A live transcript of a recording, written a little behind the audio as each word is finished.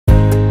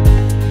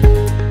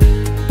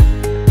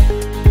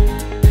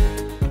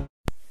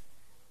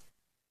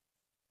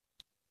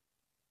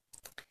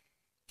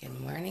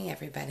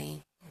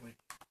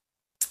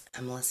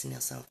I'm Melisa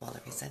Nielsen with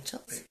Waldorf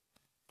Essentials,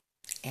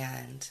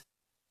 and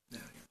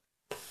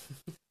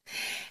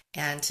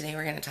today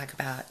we're going to talk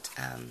about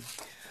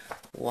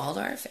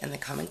Waldorf and the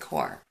Common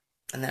Core,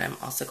 and then I'm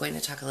also going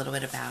to talk a little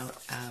bit about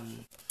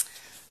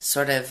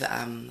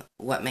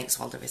what makes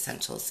Waldorf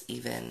Essentials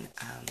even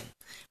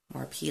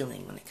more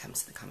appealing when it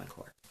comes to the Common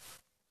Core.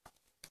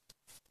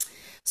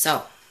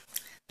 So,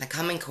 the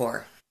Common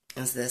Core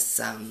is this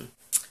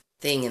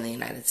thing in the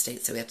United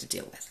States that we have to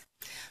deal with.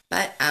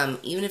 But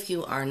even if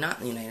you are not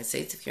in the United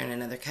States, if you're in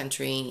another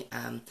country,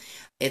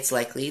 it's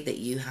likely that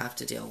you have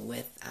to deal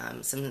with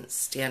some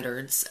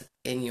standards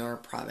in your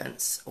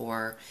province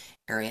or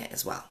area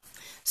as well.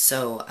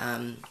 So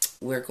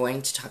we're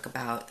going to talk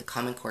about the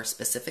Common Core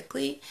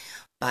specifically,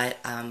 but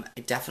I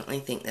definitely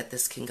think that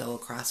this can go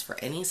across for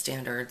any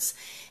standards.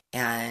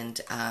 And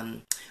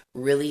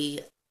really,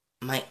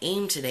 my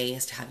aim today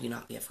is to have you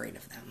not be afraid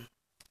of them.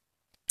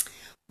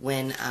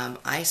 When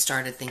I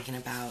started thinking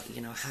about,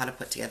 how to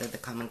put together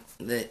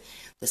the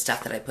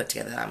stuff that I put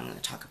together that I'm going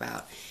to talk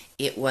about,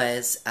 it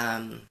was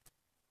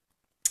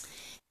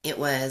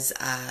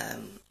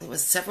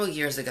several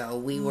years ago.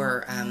 We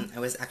were I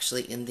was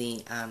actually in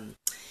the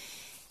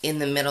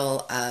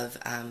middle of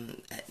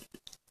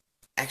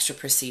extra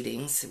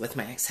proceedings with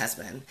my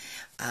ex-husband,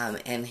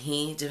 and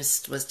he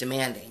just was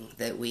demanding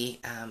that we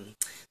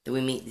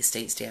meet the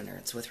state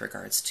standards with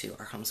regards to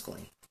our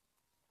homeschooling.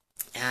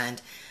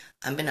 And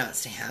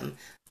unbeknownst to him,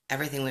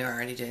 everything we were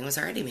already doing was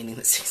already meeting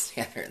the state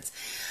standards.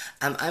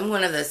 I'm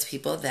one of those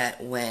people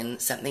that when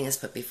something is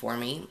put before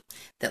me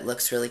that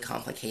looks really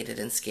complicated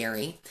and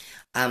scary,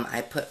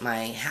 I put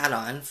my hat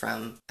on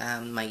from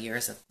my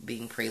years of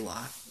being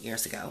pre-law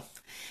years ago,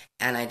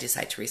 and I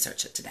decide to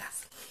research it to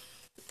death.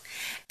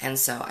 And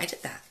so I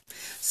did that.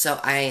 So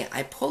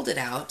I pulled it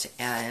out,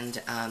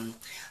 and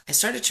I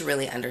started to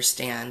really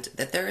understand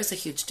that there is a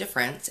huge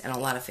difference, and a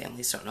lot of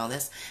families don't know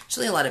this.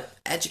 Actually, a lot of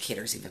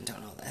educators even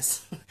don't know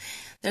this.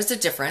 There's a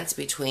difference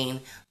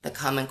between the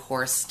Common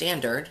Core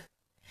standard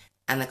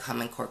and the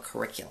Common Core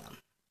curriculum.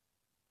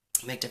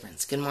 Big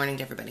difference. Good morning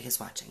to everybody who's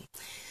watching.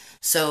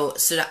 So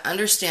to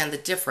understand the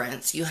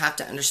difference, you have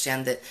to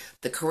understand that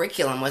the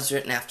curriculum was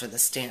written after the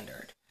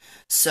standard.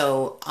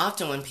 So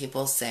often when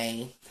people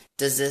say,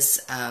 does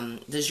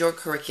your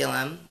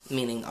curriculum,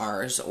 meaning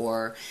ours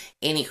or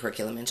any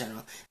curriculum in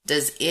general,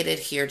 does it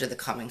adhere to the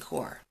Common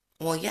Core?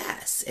 Well,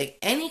 yes,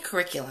 any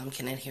curriculum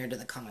can adhere to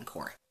the Common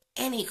Core.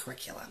 Any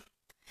curriculum.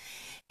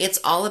 It's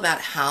all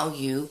about how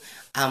you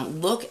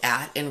look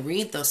at and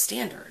read those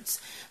standards.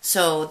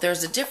 So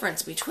there's a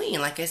difference between,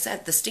 like I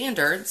said, the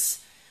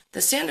standards.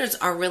 The standards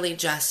are really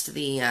just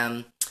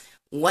the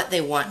what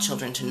they want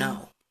children to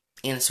know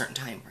in a certain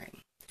time frame.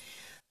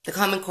 The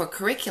Common Core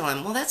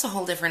curriculum, well, that's a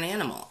whole different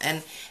animal,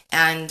 and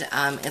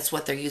it's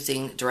what they're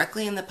using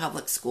directly in the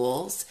public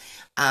schools.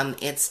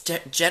 It's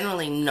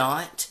generally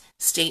not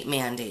state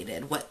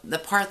mandated. What the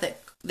part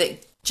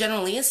that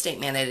generally is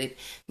state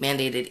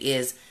mandated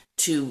is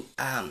to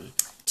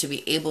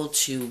be able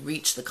to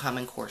reach the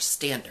Common Core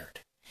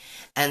standard.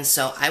 And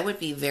so I would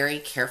be very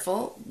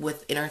careful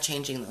with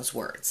interchanging those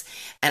words,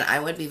 and I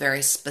would be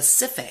very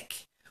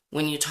specific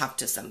when you talk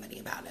to somebody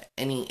about it,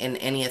 in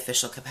any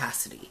official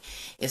capacity.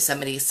 If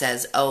somebody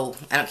says, oh,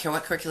 I don't care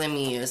what curriculum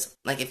you use,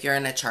 like if you're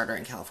in a charter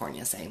in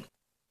California, say,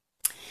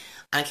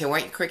 I don't care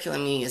what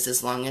curriculum you use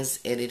as long as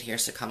it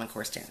adheres to Common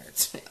Core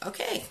standards.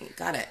 Okay,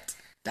 got it.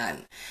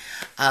 Done.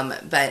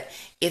 But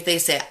if they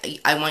say,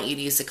 I want you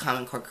to use the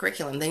Common Core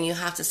curriculum, then you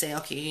have to say,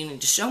 okay, you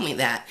need to show me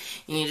that.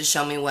 You need to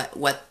show me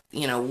what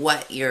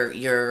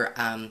you're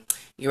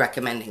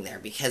recommending there,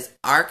 because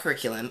our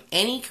curriculum,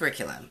 any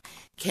curriculum,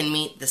 can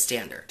meet the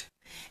standard.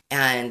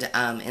 And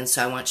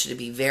so I want you to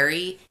be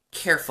very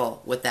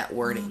careful with that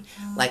wording.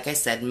 Like I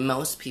said,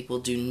 most people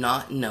do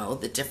not know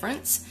the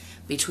difference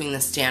between the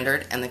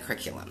standard and the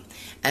curriculum.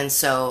 And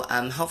so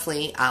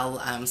hopefully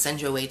I'll send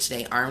you away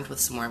today armed with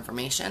some more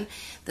information.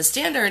 The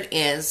standard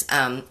is,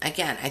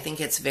 again, I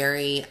think it's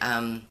very,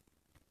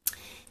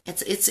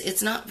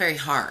 it's not very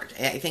hard.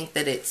 I think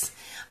that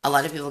a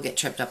lot of people get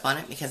tripped up on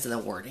it because of the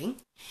wording.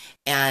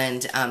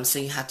 And so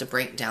you have to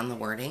break down the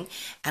wording.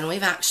 And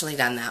we've actually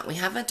done that. We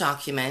have a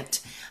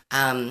document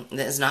that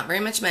is not very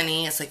much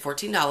money. It's like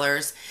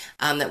 $14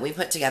 that we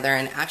put together.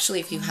 And actually,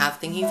 if you have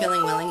Thinking,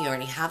 Feeling, Willing, you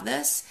already have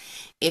this.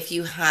 If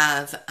you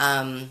have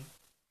a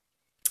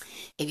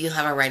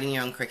Writing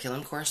Your Own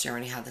Curriculum course, you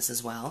already have this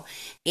as well.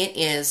 It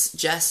is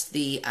just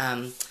the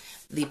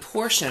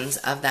portions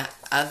of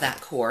that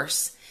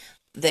course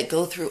that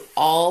go through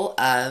all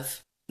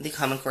of the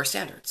Common Core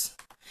standards.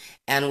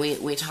 And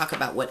we talk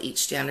about what each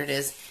standard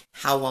is,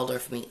 how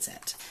Waldorf meets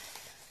it.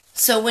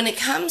 So when it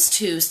comes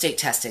to state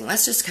testing,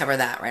 let's just cover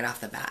that right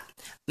off the bat.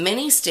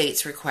 Many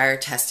states require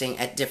testing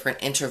at different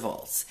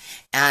intervals.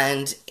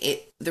 And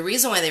the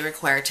reason why they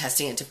require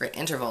testing at different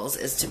intervals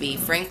is, to be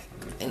frank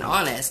and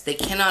honest, they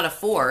cannot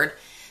afford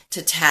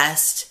to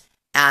test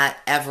at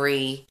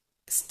every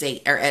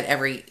state or at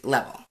every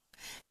level.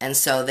 And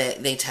so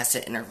they test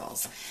at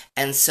intervals.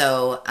 And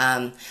so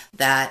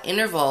that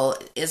interval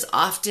is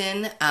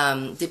often,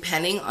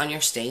 depending on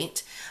your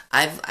state,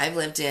 I've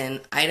lived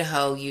in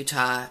Idaho,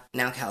 Utah,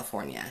 now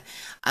California.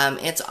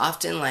 It's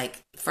often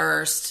like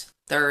first,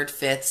 third,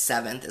 fifth,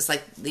 seventh. It's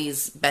like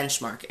these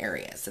benchmark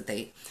areas that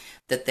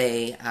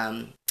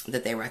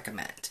they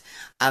recommend.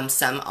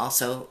 Some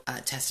also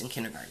test in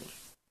kindergarten.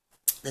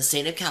 The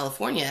state of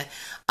California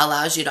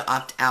allows you to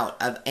opt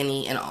out of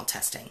any and all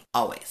testing,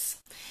 always.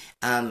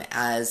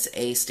 As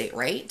a state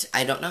rate,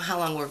 I don't know how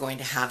long we're going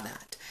to have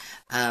that.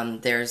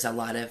 There's a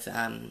lot of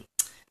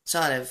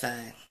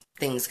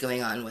things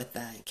going on with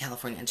the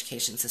California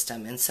education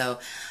system, and so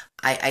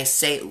I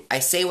say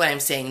what I'm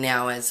saying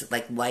now as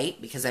like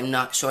light, because I'm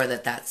not sure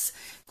that that's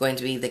going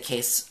to be the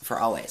case for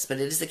always, but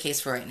it is the case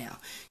for right now.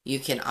 You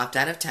can opt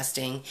out of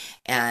testing,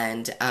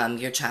 and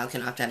your child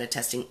can opt out of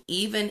testing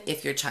even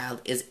if your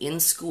child is in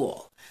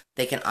school.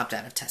 They can opt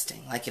out of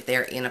testing. Like if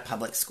they're in a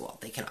public school,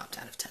 they can opt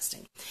out of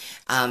testing.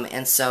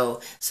 And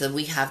so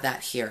we have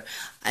that here.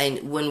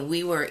 And when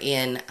we were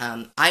in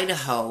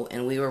Idaho,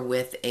 and we were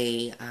with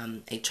a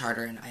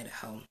charter in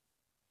Idaho,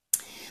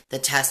 the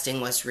testing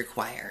was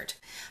required.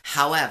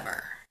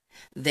 However,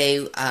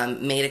 they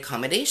made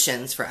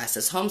accommodations for us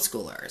as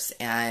homeschoolers.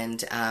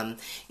 And,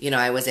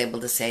 I was able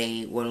to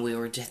say, when we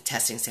were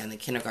testing, say, on the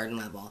kindergarten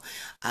level,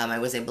 I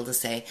was able to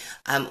say,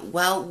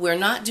 well, we're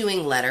not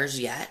doing letters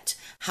yet.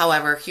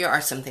 However, here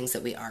are some things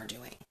that we are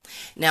doing.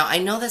 Now, I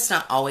know that's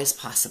not always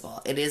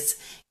possible. It's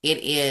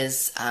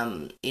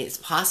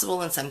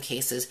possible in some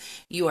cases.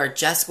 You are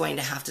just going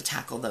to have to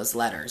tackle those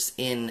letters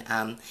in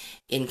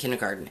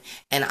kindergarten.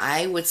 And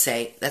I would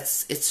say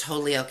it's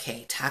totally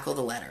okay. Tackle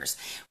the letters.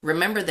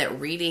 Remember that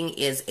reading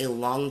is a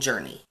long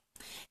journey.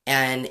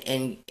 And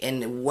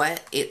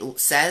what it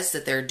says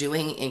that they're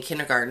doing in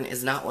kindergarten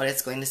is not what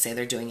it's going to say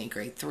they're doing in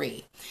grade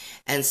 3.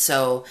 And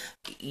so,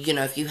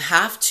 if you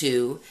have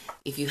to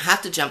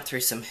jump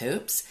through some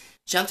hoops,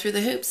 jump through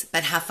the hoops,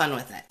 but have fun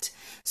with it.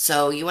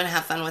 So you want to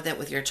have fun with it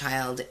with your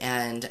child.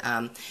 And,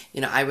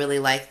 I really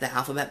like the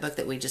alphabet book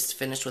that we just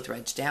finished with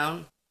Reg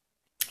Down.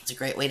 It's a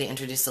great way to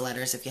introduce the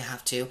letters if you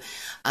have to.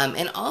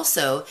 And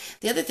also,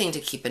 the other thing to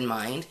keep in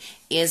mind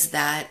is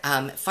that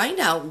find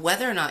out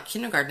whether or not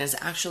kindergarten is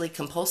actually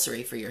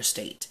compulsory for your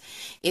state.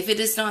 If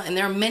it is not, and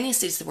there are many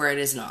states where it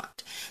is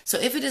not. So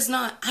if it is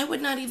not, I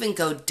would not even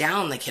go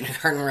down the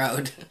kindergarten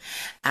road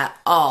at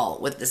all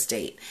with the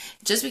state.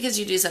 Just because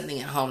you do something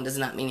at home does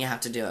not mean you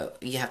have to do it.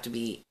 You have to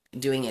be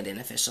doing it in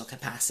official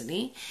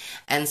capacity.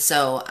 And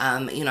so,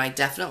 I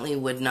definitely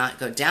would not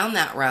go down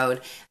that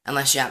road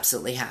unless you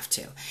absolutely have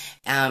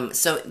to.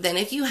 So then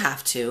if you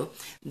have to,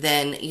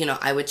 then,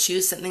 I would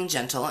choose something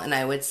gentle, and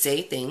I would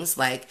say things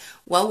like,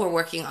 well, we're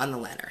working on the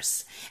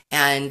letters,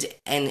 and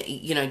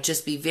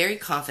just be very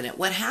confident.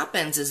 What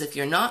happens is, if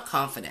you're not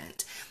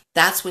confident,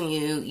 that's when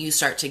you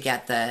start to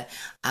get the,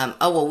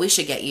 we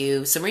should get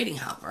you some reading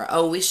help,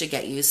 or, we should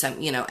get you some,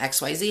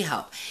 XYZ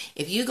help.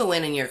 If you go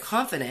in and you're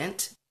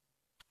confident,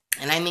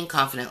 and I mean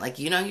confident, like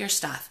your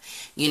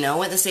stuff. You know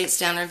what the state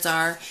standards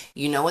are.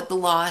 You know what the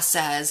law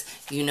says.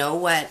 You know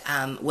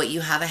what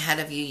you have ahead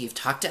of you. You've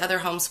talked to other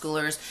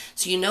homeschoolers.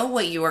 So you know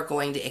what you are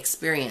going to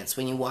experience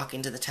when you walk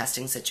into the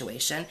testing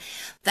situation.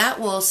 That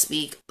will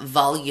speak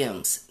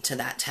volumes to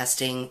that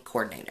testing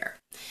coordinator.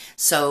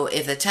 So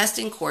if the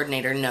testing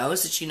coordinator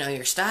knows that you know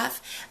your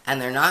stuff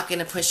and they're not going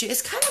to push you,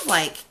 it's kind of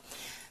like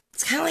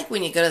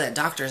when you go to that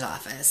doctor's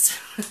office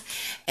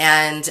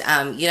and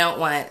you don't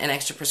want an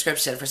extra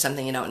prescription for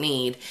something you don't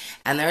need,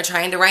 and they're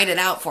trying to write it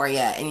out for you,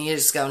 and you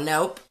just go,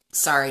 nope,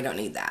 sorry, don't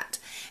need that.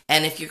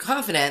 And if you're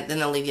confident, then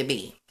they'll leave you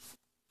be.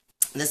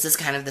 This is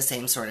kind of the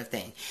same sort of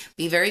thing.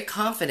 Be very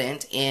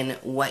confident in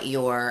what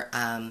you're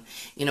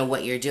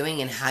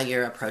doing and how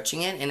you're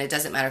approaching it. And it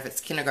doesn't matter if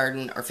it's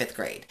kindergarten or 5th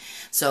grade.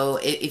 So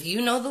if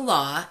you know the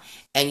law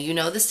and you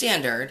know the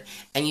standard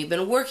and you've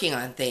been working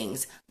on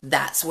things,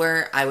 that's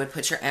where I would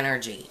put your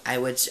energy. I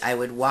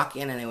would walk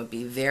in and I would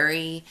be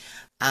very,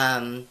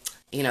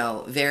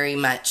 very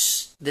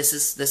much, this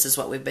is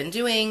what we've been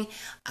doing.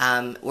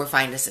 We're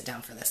fine to sit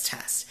down for this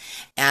test.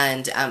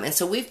 And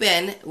so the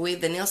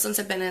Nielsens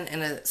have been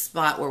in a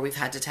spot where we've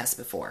had to test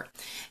before.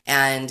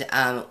 And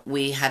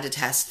we had to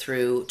test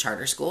through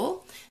charter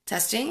school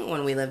testing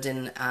when we lived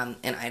in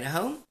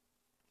Idaho.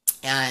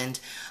 And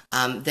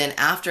then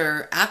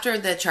after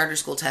the charter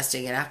school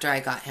testing, and after I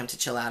got him to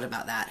chill out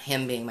about that,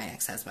 him being my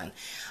ex-husband,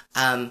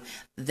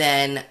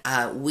 then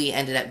we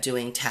ended up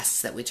doing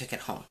tests that we took at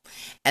home.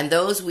 And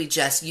those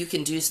you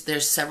can do,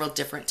 there's several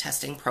different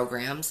testing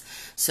programs.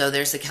 So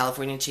there's the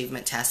California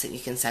Achievement Test that you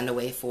can send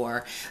away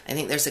for. I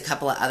think there's a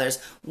couple of others.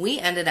 We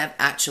ended up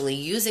actually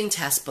using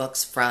test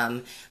books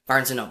from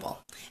Barnes & Noble.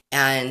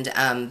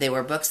 And they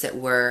were books that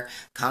were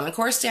Common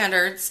Core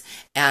standards,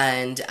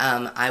 and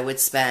I would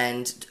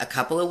spend a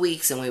couple of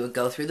weeks and we would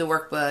go through the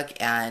workbook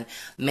and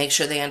make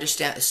sure they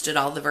understood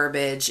all the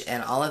verbiage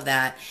and all of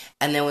that,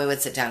 and then we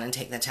would sit down and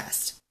take the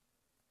test.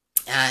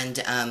 And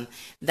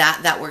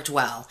that worked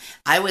well.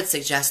 I would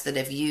suggest that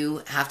if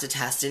you have to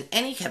test in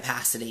any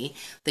capacity,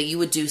 that you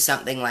would do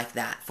something like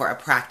that for a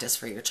practice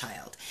for your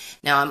child.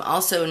 Now, I'm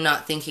also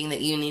not thinking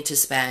that you need to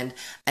spend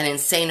an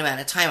insane amount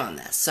of time on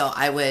this. So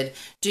I would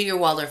do your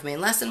Waldorf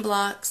main lesson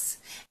blocks,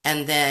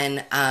 and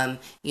then,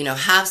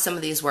 have some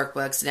of these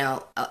workbooks.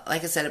 Now,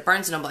 like I said, at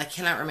Barnes & Noble, I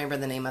cannot remember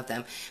the name of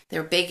them.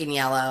 They're big and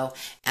yellow,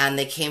 and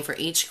they came for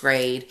each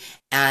grade,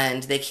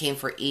 and they came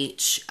for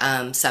each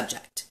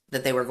subject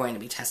that they were going to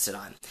be tested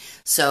on.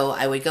 So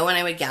I would go and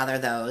I would gather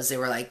those. They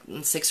were like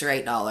 $6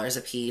 or $8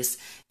 a piece.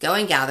 Go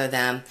and gather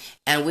them,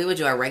 and we would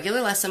do our regular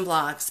lesson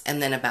blocks,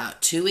 and then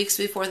about 2 weeks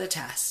before the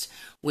test,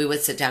 we would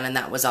sit down, and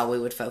that was all we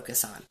would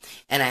focus on.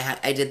 And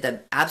I did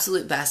the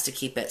absolute best to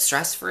keep it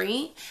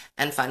stress-free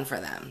and fun for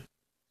them.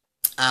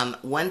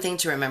 One thing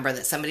to remember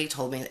that somebody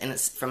told me, and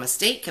it's from a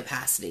state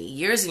capacity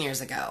years and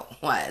years ago,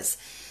 was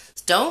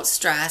don't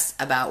stress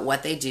about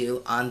what they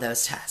do on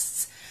those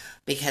tests,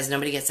 because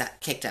nobody gets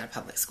kicked out of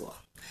public school.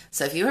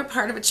 So if you are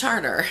part of a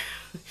charter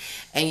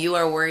and you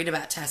are worried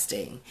about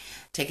testing,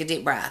 take a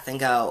deep breath and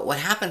go, what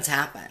happens,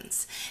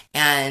 happens.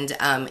 And,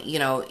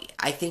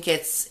 I think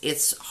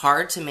it's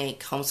hard to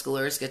make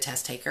homeschoolers good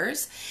test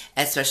takers,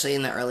 especially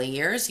in the early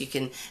years. You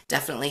can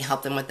definitely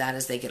help them with that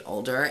as they get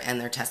older and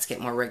their tests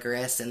get more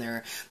rigorous and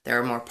there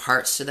are more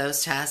parts to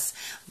those tests.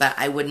 But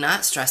I would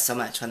not stress so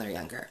much when they're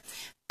younger.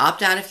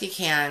 Opt out if you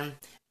can.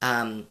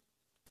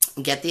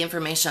 Get the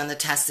information on the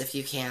tests if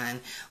you can,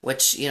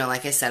 which,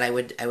 like I said, I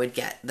would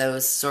get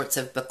those sorts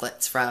of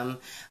booklets from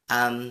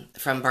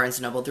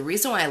Barnes & Noble. The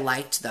reason why I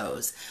liked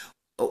those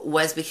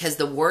was because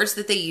the words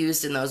that they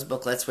used in those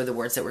booklets were the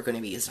words that were going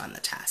to be used on the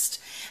test.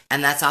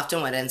 And that's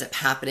often what ends up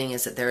happening,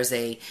 is that there's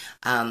a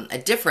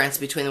difference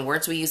between the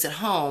words we use at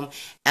home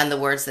and the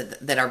words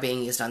that are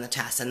being used on the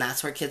test. And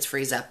that's where kids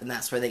freeze up, and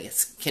that's where they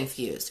get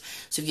confused.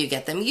 So if you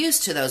get them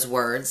used to those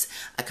words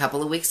a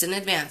couple of weeks in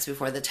advance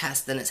before the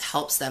test, then it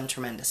helps them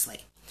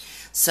tremendously.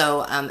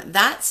 So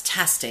that's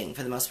testing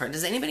for the most part.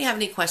 Does anybody have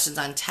any questions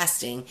on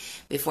testing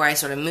before I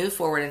sort of move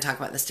forward and talk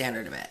about the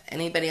standard a bit?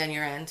 Anybody on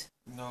your end?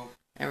 No.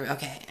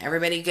 Okay,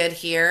 everybody good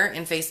here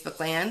in Facebook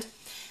land?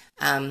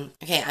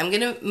 Okay, I'm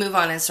going to move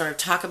on and sort of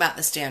talk about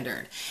the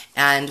standard.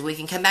 And we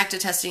can come back to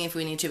testing if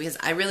we need to, because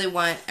I really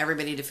want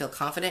everybody to feel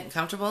confident and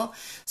comfortable.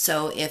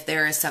 So if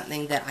there is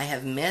something that I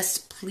have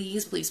missed,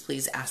 please, please,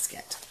 please ask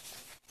it.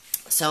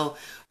 So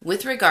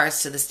with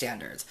regards to the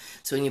standards,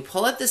 so when you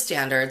pull up the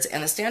standards,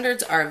 and the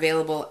standards are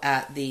available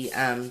at the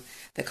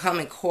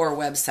Common Core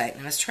website.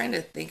 And I was trying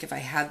to think if I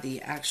had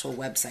the actual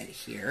website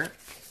here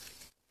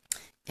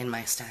in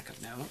my stack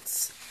of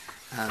notes.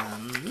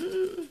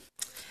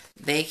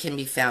 They can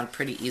be found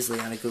pretty easily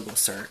on a Google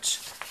search.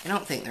 I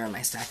don't think they're in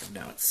my stack of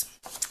notes.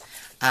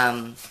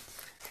 I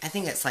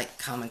think it's like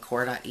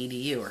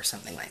commoncore.edu or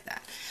something like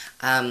that.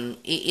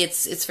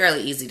 It's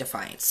fairly easy to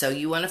find. So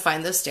you want to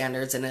find those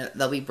standards, and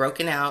they'll be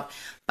broken out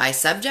by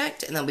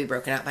subject, and they'll be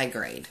broken out by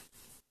grade.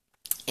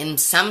 In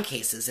some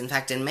cases, in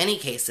fact, in many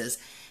cases,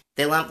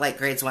 they lump like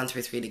grades 1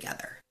 through 3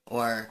 together,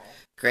 or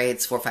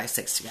grades 4, 5,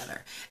 6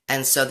 together.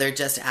 And so they're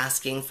just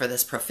asking for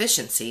this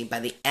proficiency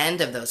by the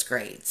end of those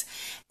grades.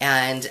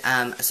 And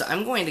so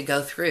I'm going to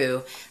go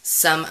through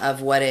some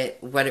of what it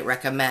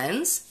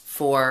recommends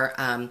for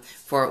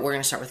we're going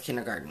to start with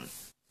kindergarten.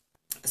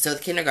 So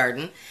with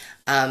kindergarten,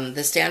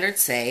 the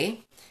standards say,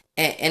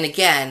 and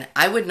again,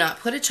 I would not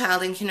put a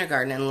child in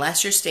kindergarten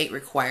unless your state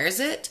requires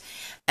it,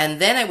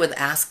 and then I would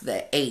ask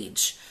the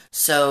age.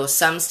 So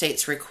some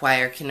states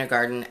require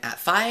kindergarten at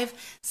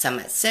 5, some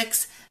at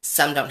 6,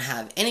 some don't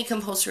have any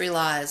compulsory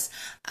laws.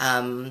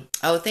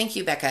 Oh, thank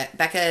you, Becca.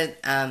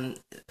 Becca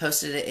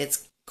posted it.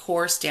 It's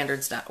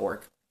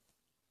corestandards.org.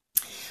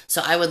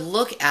 So I would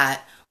look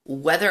at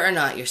whether or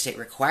not your state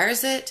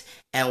requires it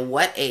and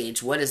what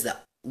age, what is the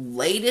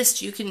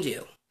latest you can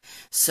do.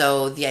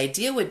 So the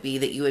idea would be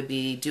that you would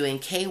be doing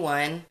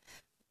K1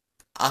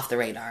 off the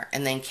radar,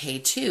 and then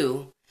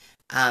K2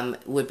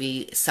 would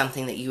be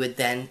something that you would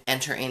then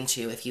enter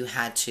into if you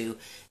had to,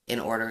 in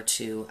order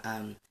to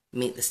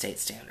meet the state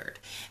standard.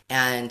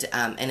 And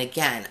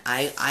again,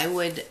 I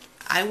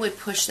would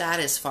push that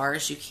as far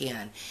as you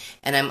can.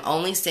 And I'm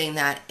only saying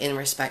that in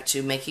respect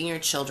to making your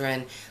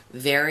children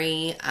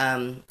very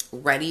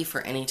ready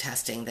for any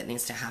testing that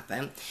needs to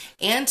happen,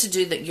 and to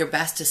do your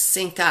best to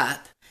sync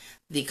up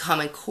the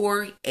Common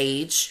Core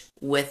age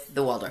with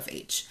the Waldorf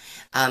age.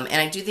 And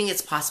I do think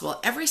it's possible.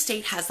 Every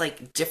state has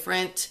like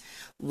different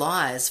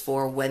laws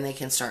for when they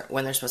can start,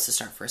 when they're supposed to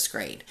start first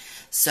grade.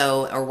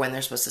 So, or when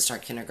they're supposed to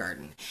start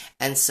kindergarten.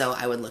 And so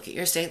I would look at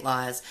your state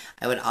laws.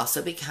 I would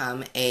also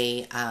become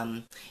a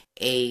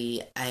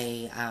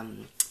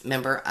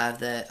member of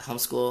the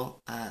Homeschool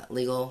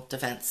Legal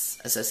Defense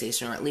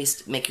Association, or at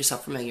least make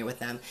yourself familiar with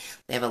them.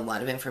 They have a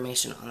lot of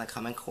information on the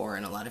Common Core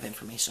and a lot of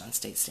information on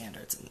state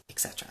standards, and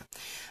etc.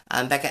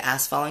 Becca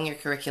asked, following your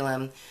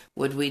curriculum,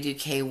 would we do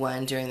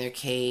K1 during their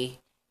K2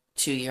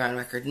 year on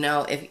record?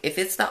 No, if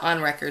it's the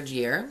on record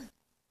year,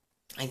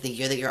 like the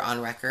year that you're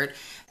on record,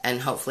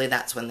 and hopefully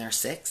that's when they're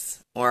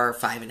 6 or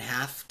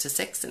 5.5 to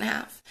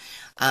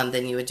 6.5,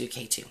 then you would do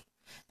K2.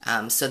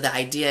 So the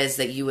idea is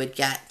that you would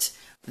get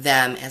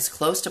them as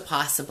close to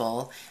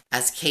possible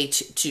as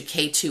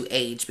K2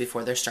 age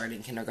before they're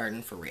starting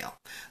kindergarten for real,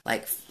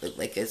 like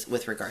is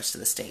with regards to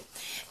the state.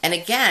 And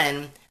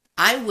again,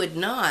 I would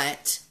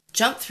not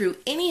jump through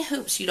any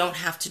hoops you don't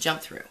have to jump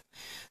through.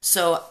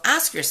 So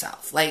ask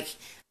yourself,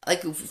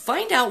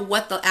 find out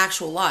what the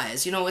actual law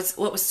is.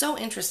 What was so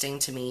interesting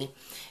to me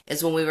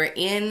is when we were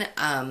in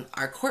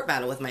our court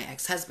battle with my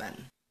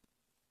ex-husband,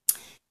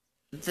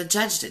 the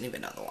judge didn't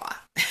even know the law.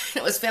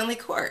 It was family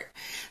court.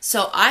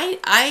 So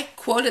I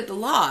quoted the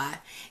law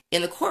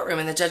in the courtroom,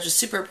 and the judge was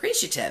super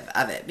appreciative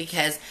of it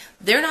because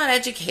they're not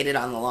educated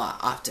on the law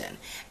often.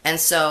 And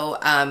so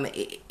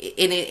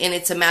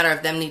it's a matter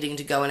of them needing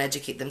to go and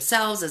educate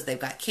themselves as they've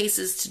got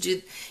cases to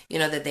do,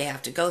 that they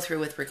have to go through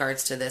with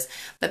regards to this.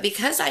 But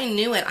because I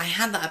knew it, I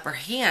had the upper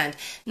hand,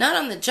 not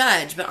on the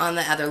judge, but on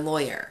the other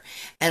lawyer.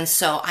 And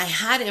so I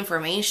had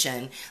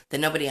information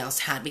that nobody else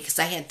had because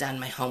I had done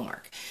my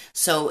homework.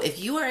 So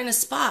if you are in a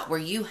spot where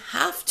you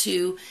have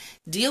to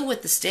deal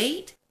with the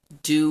state,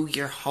 do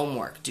your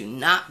homework. Do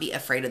not be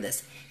afraid of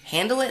this.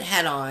 Handle it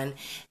head on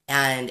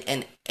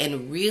and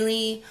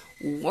really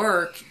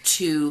work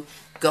to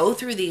go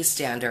through these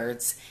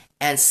standards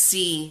and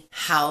see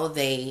how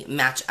they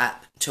match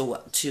up to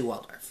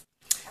Waldorf.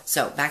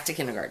 So back to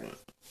kindergarten.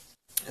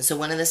 So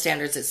one of the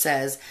standards, it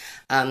says,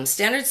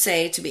 standards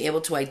say to be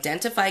able to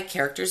identify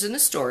characters in a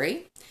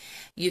story.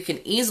 You can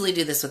easily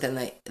do this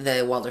within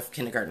the Waldorf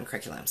kindergarten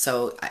curriculum.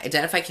 So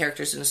identify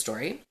characters in a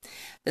story.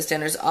 The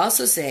standards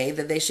also say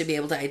that they should be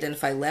able to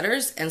identify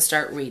letters and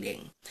start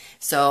reading.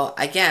 So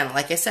again,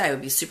 like I said, I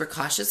would be super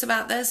cautious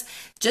about this.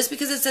 Just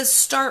because it says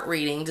start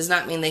reading does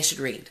not mean they should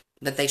read,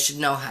 that they should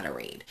know how to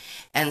read.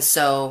 And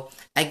so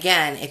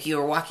again, if you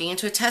are walking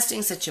into a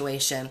testing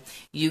situation,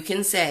 you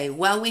can say,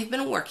 well, we've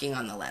been working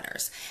on the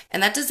letters.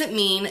 And that doesn't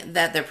mean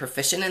that they're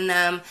proficient in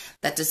them.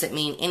 That doesn't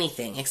mean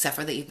anything except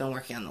for that you've been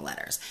working on the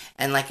letters.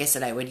 And like I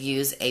said, I would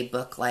use a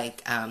book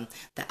like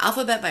The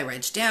Alphabet by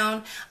Reg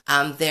Down.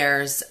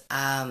 There's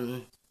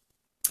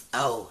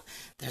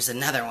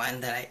another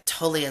one that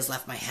totally has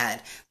left my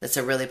head. That's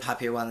a really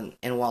popular one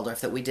in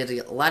Waldorf that we did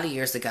a lot of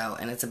years ago,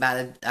 and it's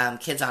about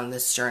kids on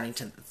this journey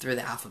through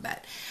the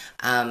alphabet.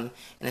 And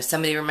if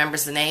somebody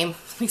remembers the name,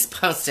 please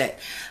post it.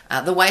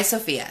 The Why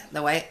Sophia.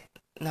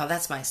 No,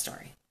 that's my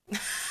story.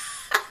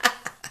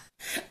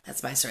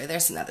 That's my story.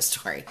 There's another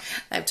story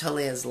that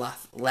totally has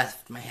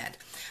left my head.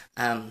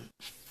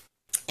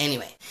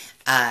 Anyway,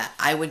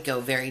 I would go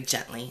very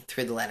gently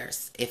through the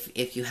letters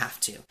if you have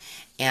to.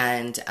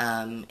 And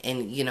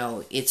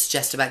it's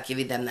just about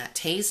giving them that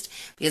taste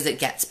because it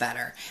gets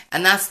better.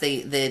 And that's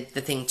the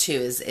thing too,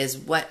 is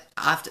what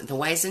often the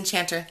wise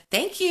enchanter,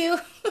 thank you.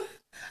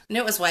 I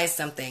knew it was wise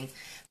something.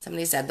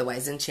 Somebody said the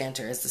wise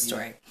enchanter is the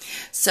story. Yeah.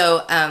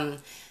 So,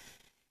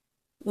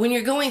 when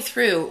you're going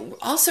through,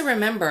 also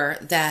remember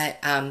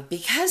that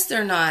because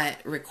they're not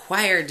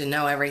required to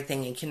know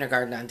everything in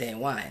kindergarten on day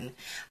one,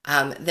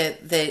 that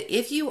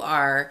if you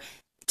are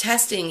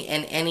testing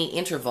in any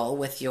interval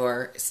with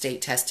your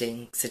state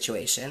testing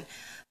situation,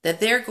 that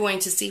they're going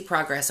to see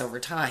progress over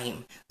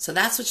time. So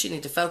that's what you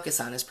need to focus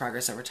on, is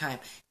progress over time.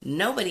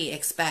 Nobody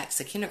expects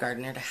a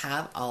kindergartner to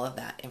have all of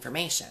that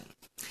information.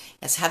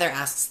 As Heather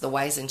asks, the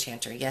wise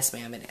enchanter. Yes,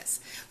 ma'am, it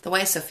is. The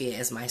wise Sophia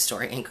is my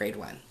story in grade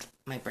 1.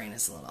 My brain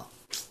is a little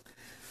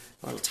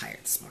tired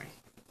this morning.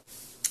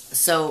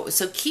 So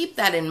keep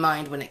that in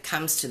mind when it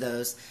comes to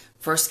those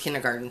first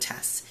kindergarten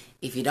tests.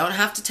 If you don't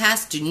have to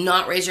test, do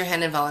not raise your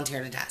hand and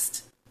volunteer to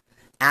test.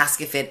 Ask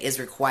if it is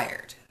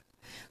required.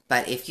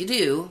 But if you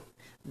do,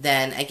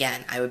 then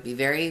again, I would be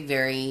very,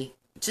 very,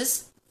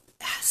 just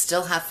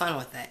still have fun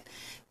with it.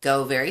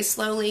 Go very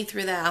slowly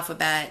through the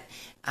alphabet.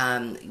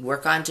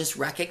 Work on just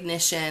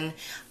recognition,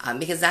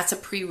 because that's a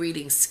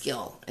pre-reading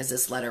skill, is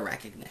this letter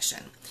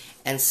recognition.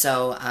 And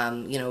so,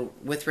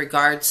 with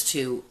regards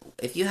to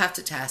if you have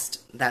to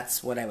test,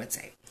 that's what I would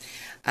say.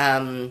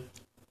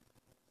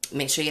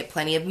 Make sure you get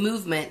plenty of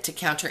movement to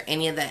counter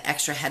any of the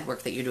extra head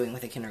work that you're doing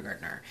with a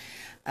kindergartner.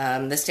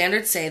 The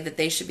standards say that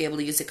they should be able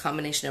to use a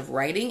combination of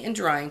writing and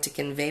drawing to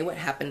convey what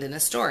happened in a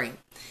story.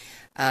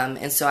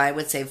 And so I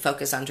would say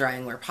focus on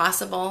drawing where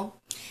possible,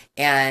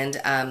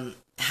 and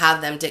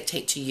have them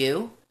dictate to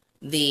you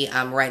the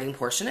writing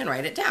portion and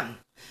write it down.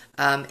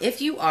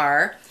 If you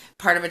are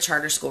part of a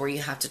charter school where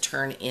you have to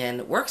turn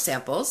in work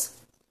samples,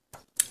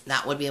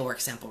 that would be a work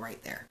sample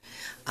right there.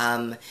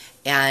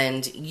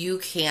 And you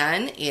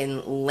can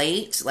in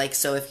late,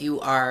 so if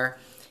you're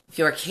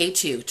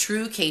K2,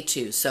 true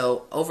K2,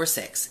 so over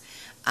 6,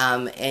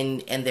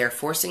 and they're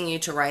forcing you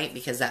to write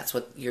because that's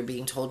what you're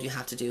being told you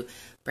have to do,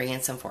 bring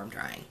in some form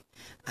drawing.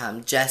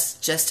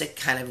 Just to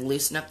kind of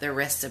loosen up their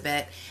wrists a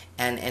bit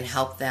and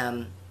help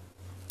them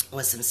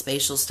with some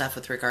spatial stuff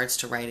with regards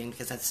to writing,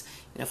 because that's,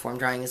 form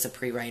drawing is a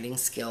pre-writing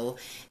skill,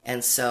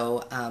 and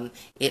so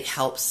it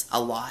helps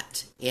a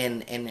lot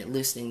in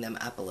loosening them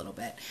up a little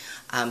bit.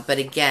 But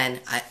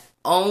again,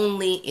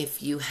 only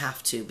if you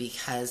have to,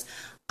 because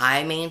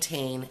I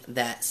maintain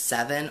that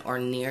 7 or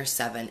near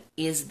 7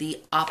 is the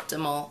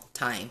optimal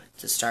time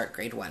to start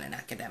grade 1 in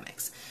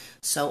academics.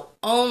 So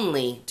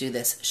only do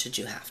this should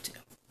you have to.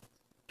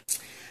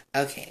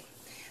 Okay.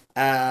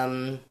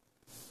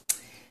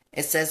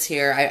 It says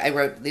here, I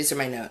wrote, these are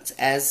my notes.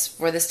 As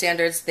for the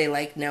standards, they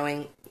like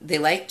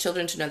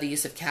children to know the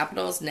use of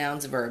capitals,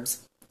 nouns,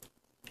 verbs.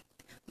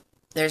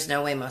 There's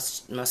no way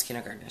most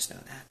kindergartners know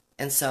that.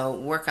 And so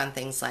work on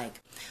things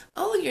like,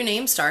 oh, your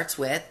name starts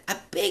with a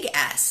big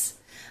S.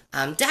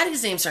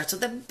 Daddy's name starts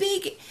with a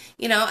big,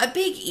 a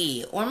big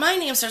E, or my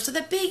name starts with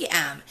a big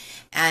M,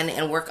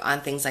 and work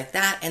on things like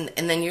that.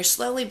 And then you're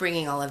slowly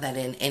bringing all of that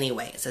in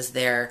anyways as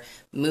they're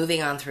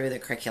moving on through the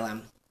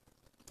curriculum.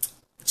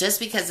 Just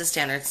because the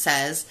standard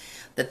says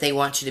that they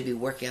want you to be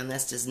working on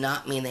this does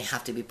not mean they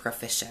have to be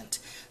proficient.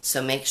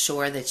 So make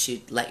sure that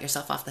you let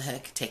yourself off the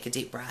hook, take a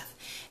deep breath,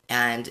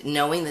 and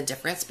knowing the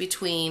difference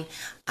between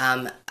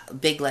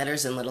big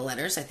letters and little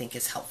letters, I think,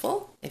 is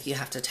helpful if you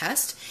have to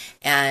test.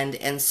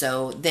 And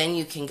so then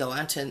you can go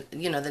on to,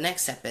 the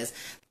next step is,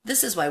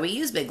 this is why we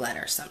use big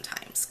letters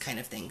sometimes, kind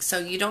of thing. So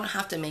you don't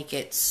have to make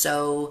it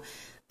so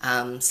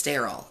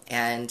sterile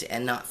and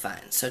not fun.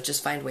 So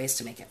just find ways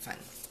to make it fun.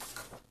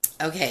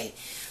 Okay,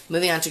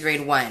 moving on to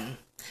grade 1.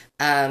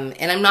 And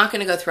I'm not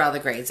going to go through all the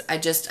grades. I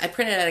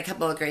printed out a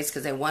couple of grades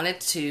because I wanted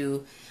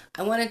to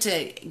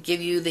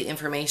give you the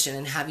information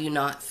and have you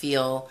not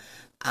feel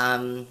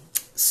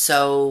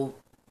so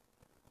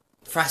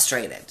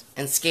frustrated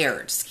and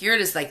scared.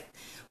 Scared is like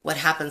what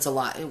happens a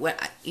lot.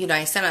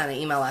 I sent out an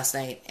email last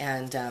night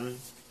and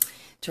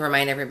to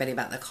remind everybody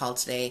about the call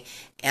today,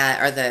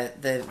 or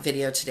the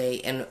video today.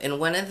 And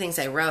one of the things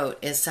I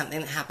wrote is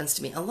something that happens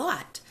to me a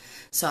lot.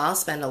 So I'll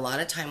spend a lot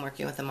of time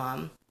working with a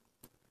mom.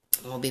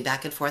 We'll be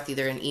back and forth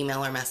either in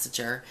email or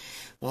messenger.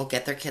 We'll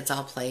get their kids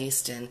all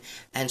placed, and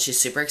she's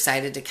super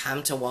excited to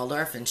come to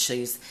Waldorf, and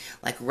she's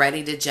like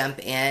ready to jump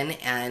in,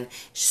 and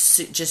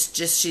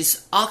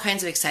she's all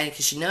kinds of excited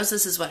because she knows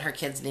this is what her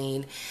kids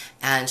need,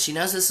 and she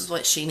knows this is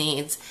what she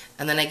needs.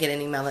 And then I get an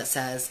email that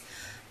says,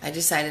 I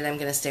decided I'm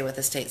going to stay with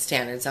the state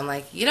standards. I'm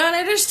like, you don't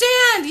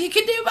understand. You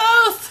can do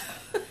both.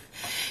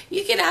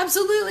 You can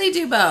absolutely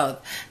do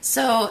both.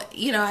 So,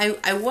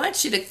 I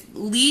want you to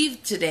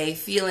leave today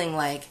feeling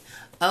like,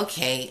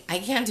 okay, I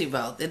can do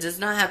both. It does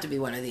not have to be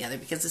one or the other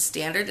because the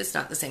standard is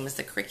not the same as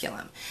the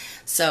curriculum.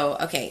 So,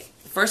 okay,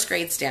 first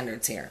grade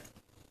standards here.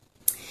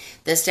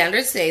 The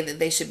standards say that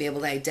they should be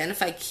able to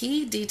identify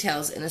key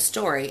details in a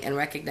story and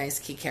recognize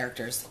key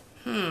characters.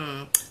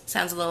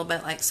 Sounds a little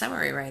bit like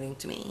summary writing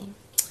to me.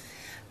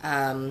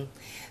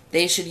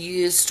 They should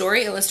use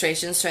story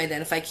illustrations to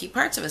identify key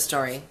parts of a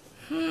story.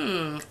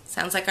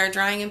 Sounds like our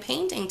drawing and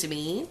painting to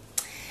me.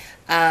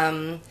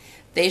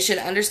 They should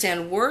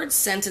understand words,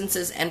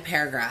 sentences, and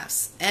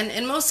paragraphs.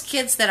 And most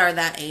kids that are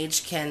that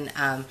age can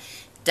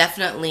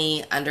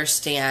definitely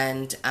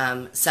understand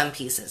some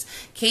pieces.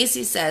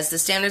 Casey says the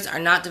standards are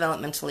not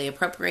developmentally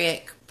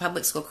appropriate.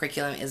 Public school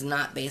curriculum is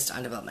not based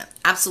on development.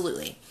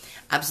 Absolutely.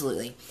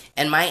 Absolutely.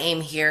 And my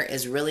aim here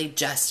is really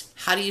just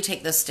how do you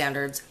take those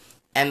standards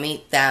and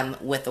meet them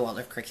with the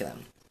Waldorf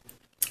curriculum?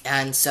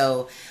 And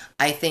so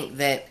I think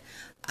that,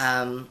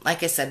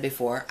 like I said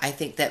before, I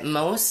think that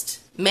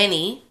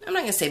many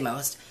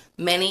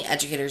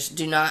educators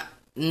do not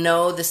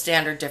know the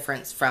standard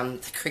difference from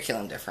the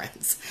curriculum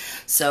difference.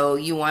 So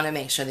you want to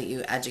make sure that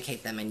you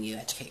educate them and you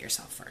educate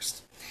yourself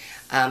first.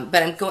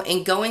 But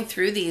going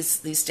through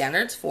these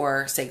standards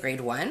for, say,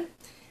 grade 1,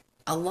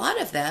 a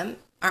lot of them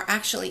are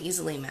actually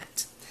easily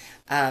met.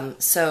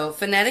 So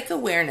phonetic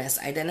awareness,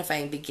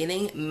 identifying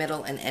beginning,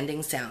 middle, and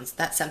ending sounds.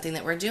 That's something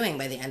that we're doing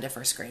by the end of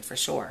first grade for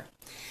sure.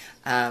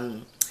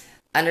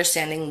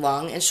 Understanding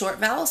long and short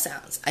vowel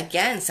sounds.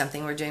 Again,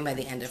 something we're doing by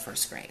the end of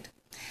first grade.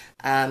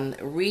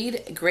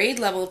 Read grade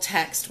level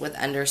text with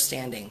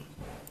understanding.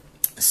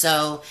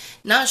 So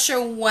not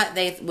sure what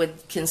they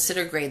would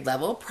consider grade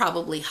level,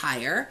 probably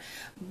higher,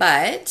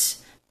 but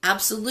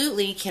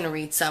absolutely can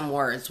read some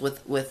words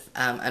with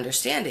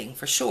understanding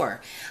for sure.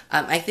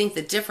 I think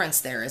the difference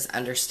there is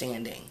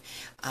understanding.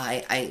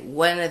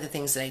 One of the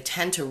things that I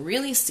tend to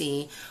really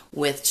see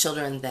with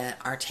children that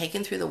are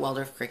taken through the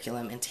Waldorf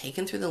curriculum and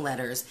taken through the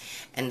letters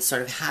and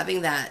sort of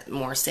having that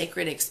more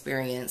sacred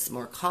experience,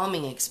 more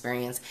calming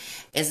experience,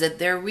 is that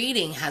their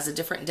reading has a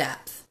different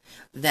depth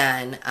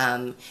than,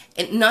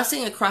 not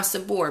saying across the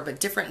board, but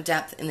different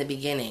depth in the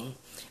beginning,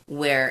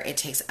 where it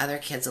takes other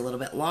kids a little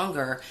bit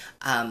longer.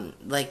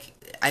 Like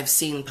I've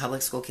seen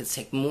public school kids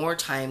take more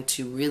time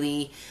to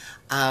really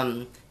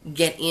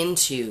get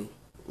into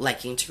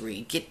liking to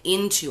read, get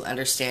into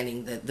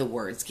understanding the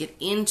words, get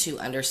into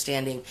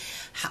understanding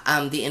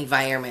the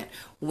environment,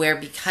 where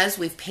because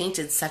we've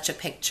painted such a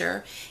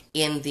picture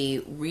in the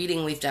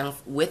reading we've done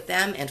with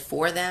them and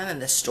for them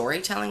and the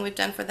storytelling we've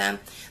done for them,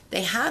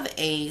 they have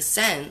a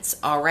sense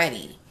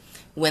already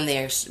when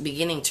they're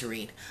beginning to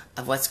read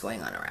of what's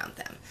going on around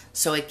them.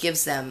 So it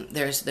gives them,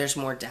 there's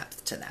more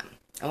depth to them.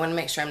 I want to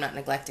make sure I'm not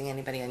neglecting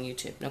anybody on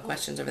YouTube. No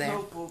questions over there?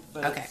 No,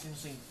 but okay. It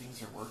seems like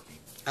things are working.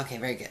 Okay,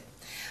 very good.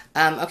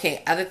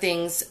 Okay, other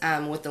things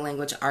with the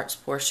language arts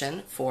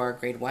portion for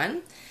grade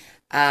 1.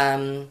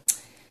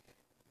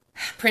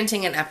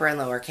 Printing in upper and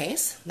lower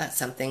case. That's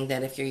something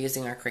that if you're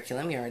using our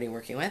curriculum, you're already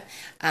working with.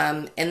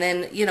 And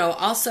then,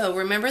 also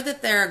remember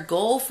that their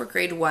goal for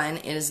grade 1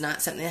 is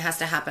not something that has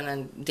to happen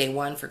on day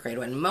 1 for grade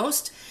 1.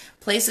 Most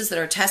places that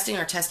are testing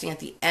at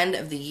the end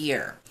of the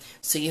year.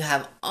 So you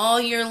have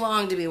all year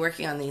long to be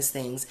working on these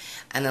things.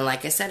 And then,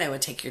 like I said, I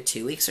would take your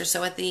 2 weeks or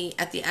so at the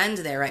end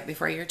there, right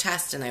before your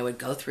test, and I would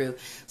go through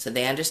so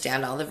they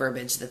understand all the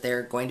verbiage that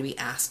they're going to be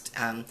asked,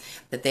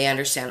 that they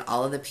understand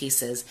all of the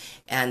pieces,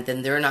 and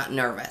then they're not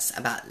nervous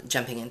about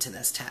jumping into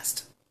this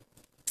test.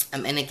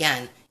 And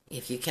again,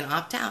 if you can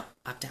opt out,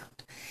 opt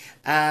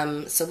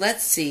out. So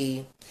let's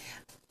see.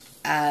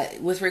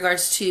 With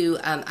regards to,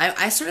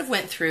 I sort of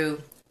went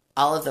through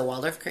all of the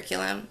Waldorf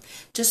curriculum,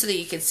 just so that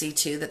you can see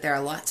too that there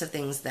are lots of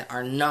things that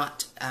are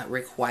not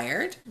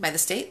required by the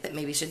state that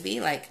maybe should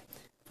be, like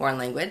foreign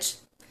language.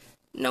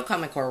 No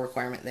Common Core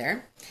requirement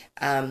there.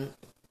 Then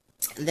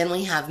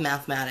we have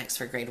mathematics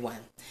for grade 1.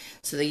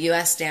 So the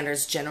U.S.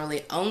 standards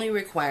generally only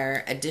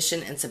require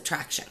addition and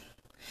subtraction.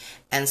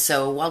 And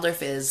so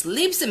Waldorf is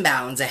leaps and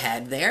bounds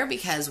ahead there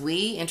because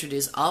we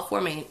introduce all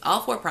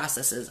four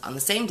processes on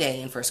the same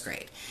day in first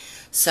grade.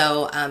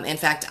 So, in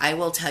fact, I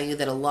will tell you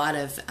that a lot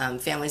of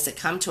families that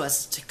come to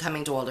us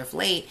coming to Waldorf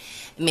late,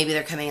 maybe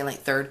they're coming in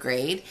like 3rd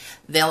grade,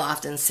 they'll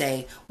often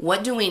say,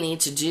 what do we need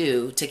to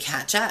do to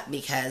catch up?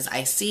 Because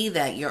I see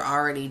that you're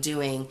already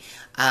doing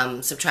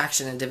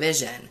subtraction and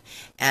division,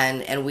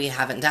 and we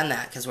haven't done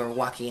that because we're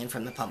walking in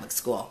from the public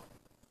school.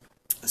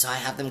 So I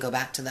have them go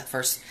back to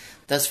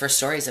those first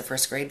stories of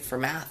first grade for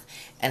math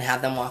and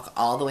have them walk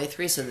all the way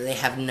through so that they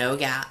have no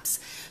gaps.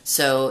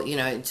 So,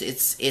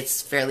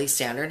 it's fairly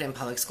standard in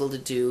public school to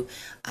do,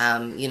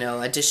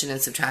 addition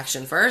and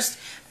subtraction first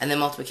and then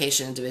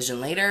multiplication and division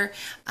later.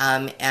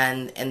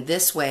 And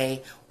this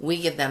way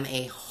we give them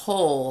a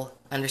whole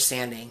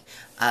understanding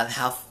of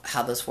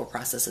how those 4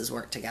 processes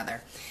work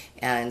together.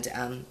 And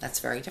that's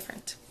very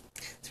different.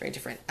 It's very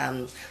different.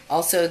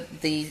 Also,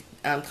 the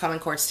Common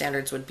Core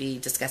standards would be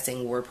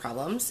discussing word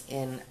problems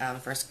in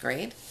first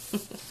grade.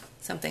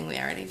 Something we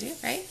already do,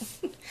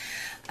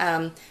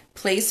 right?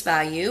 Place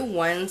value,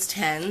 ones,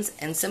 tens,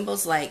 and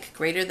symbols like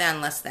greater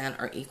than, less than,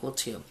 or equal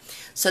to.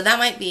 So that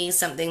might be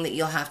something that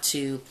you'll have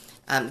to,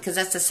 because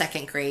that's a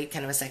 2nd grade,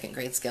 kind of a 2nd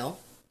grade skill.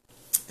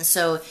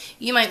 So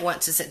you might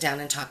want to sit down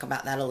and talk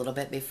about that a little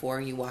bit before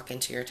you walk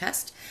into your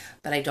test.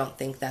 But I don't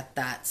think that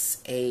that's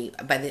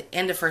by the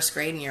end of first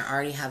grade and you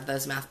already have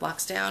those math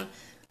blocks down,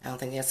 I don't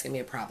think that's going to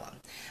be a problem.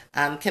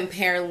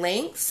 Compare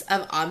lengths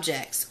of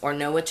objects or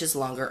know which is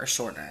longer or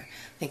shorter.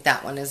 I think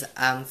that one is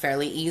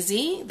fairly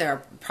easy.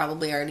 They're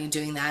probably already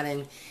doing that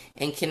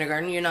in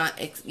kindergarten. You're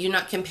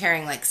not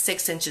comparing like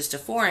 6 inches to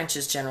 4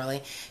 inches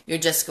generally. You're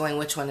just going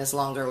which one is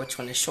longer, which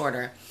one is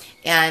shorter.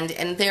 And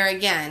there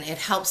again, it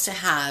helps to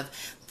have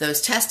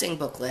those testing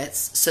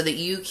booklets so that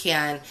you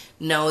can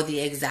know the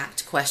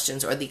exact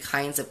questions or the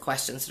kinds of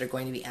questions that are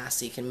going to be asked,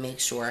 so you can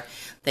make sure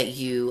that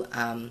you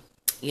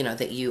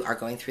that you are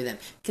going through them.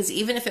 Because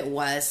even if it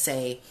was,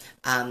 say,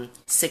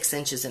 6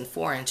 inches and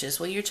 4 inches,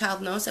 well, your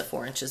child knows that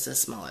 4 inches is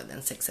smaller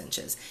than 6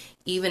 inches,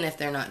 even if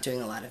they're not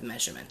doing a lot of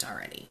measurement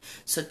already.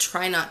 So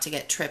try not to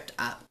get tripped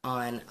up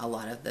on a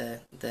lot of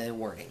the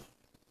wording.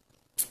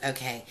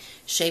 Okay,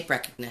 shape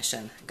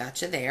recognition.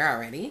 Got you there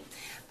already.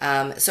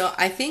 So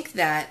I think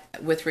that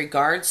with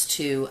regards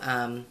to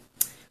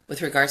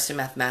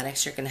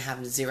mathematics, you're going to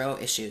have 0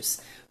 issues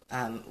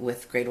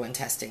with grade 1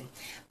 testing.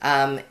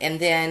 And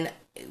then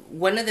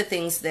one of the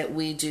things that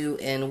we do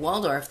in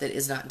Waldorf that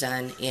is not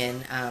done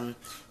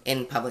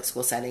in public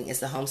school setting is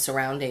the home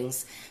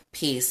surroundings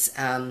piece,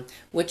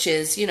 which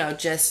is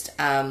just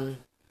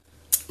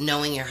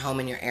knowing your home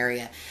and your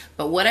area.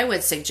 But what I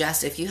would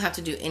suggest, if you have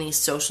to do any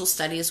social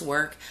studies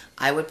work,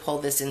 I would pull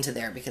this into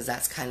there, because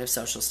that's kind of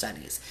social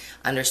studies,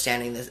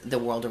 understanding the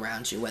world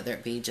around you, whether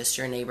it be just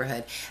your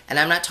neighborhood. And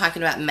I'm not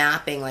talking about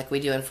mapping like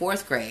we do in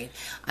 4th grade.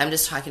 I'm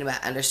just talking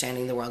about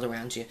understanding the world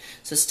around you.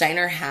 So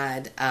Steiner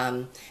had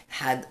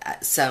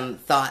some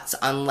thoughts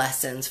on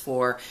lessons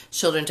for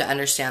children to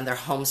understand their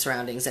home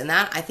surroundings, and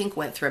that I think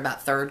went through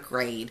about 3rd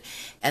grade,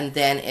 and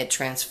then it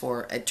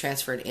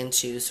transferred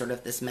into sort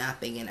of this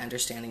mapping and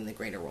understanding the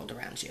greater world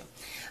around you.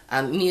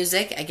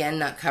 Music, again,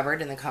 not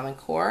covered in the Common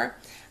Core.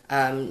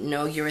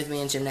 No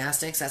eurythmy and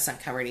gymnastics, that's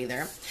not covered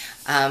either.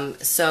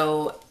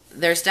 So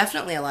there's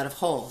definitely a lot of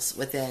holes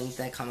within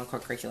the Common Core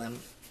curriculum.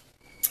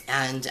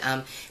 And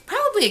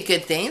probably a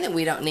good thing that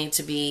we don't need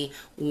to be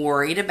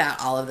worried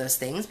about all of those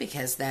things,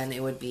 because then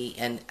it would be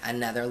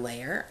another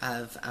layer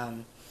of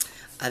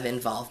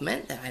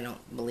involvement that I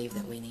don't believe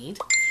that we need.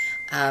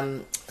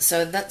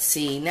 So let's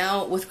see.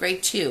 Now with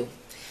grade 2.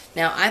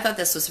 Now I thought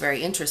this was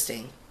very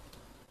interesting.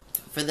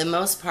 For the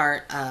most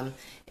part,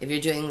 if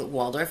you're doing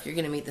Waldorf, you're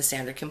going to meet the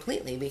standard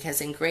completely,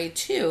 because in grade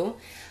 2,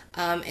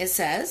 it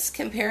says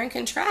compare and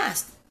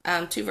contrast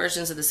 2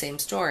 versions of the same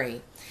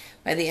story.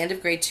 By the end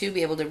of grade 2,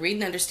 be able to read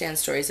and understand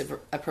stories of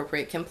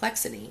appropriate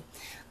complexity.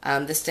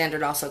 The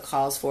standard also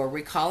calls for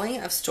recalling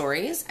of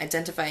stories,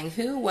 identifying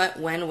who, what,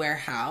 when, where,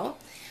 how,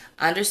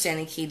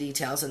 understanding key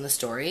details in the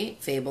story,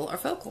 fable, or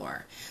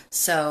folklore.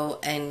 So,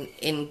 and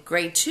in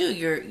grade 2,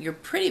 you're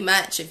pretty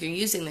much, if you're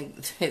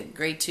using the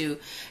grade 2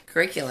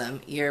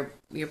 curriculum, you're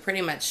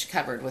pretty much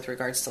covered with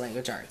regards to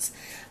language arts.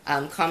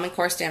 Common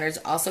Core standards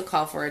also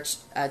call for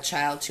a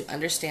child to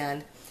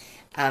understand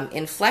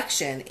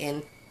inflection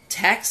in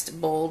text,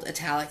 bold,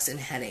 italics, and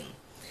heading.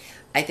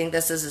 I think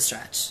this is a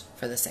stretch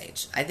for this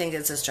age. I think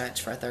it's a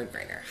stretch for a third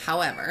grader.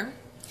 However,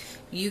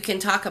 you can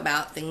talk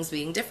about things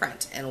being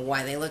different and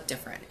why they look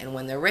different, and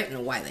when they're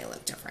written, why they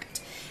look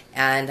different.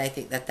 And I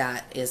think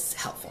that is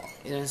helpful.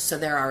 So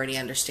they're already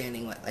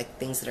understanding what, like,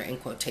 things that are in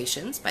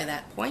quotations by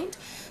that point.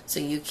 So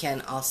you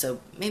can also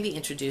maybe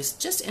introduce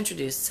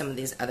some of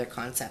these other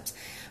concepts.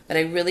 But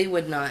I really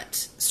would not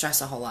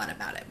stress a whole lot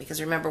about it,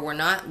 because remember, we're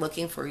not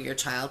looking for your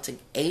child to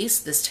ace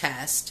this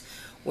test.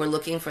 We're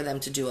looking for them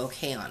to do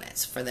okay on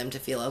it, for them to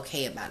feel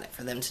okay about it,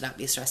 for them to not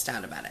be stressed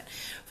out about it,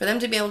 for them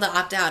to be able to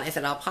opt out if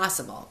at all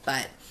possible.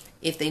 But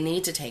if they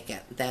need to take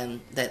it, then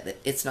that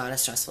it's not a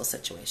stressful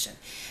situation.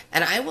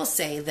 And I will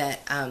say that,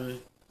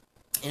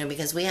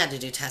 because we had to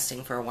do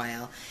testing for a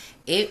while,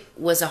 it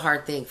was a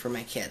hard thing for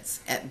my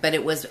kids. But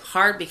it was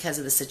hard because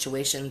of the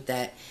situation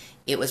that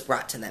it was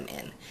brought to them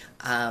in.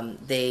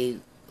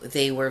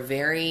 They were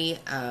very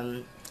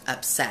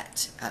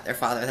upset at their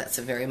father. That's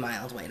a very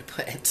mild way to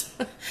put it.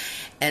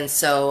 And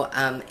so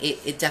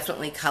it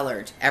definitely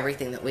colored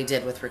everything that we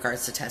did with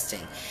regards to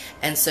testing.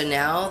 And so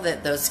now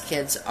that those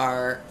kids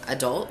are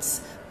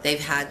adults, they've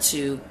had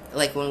to,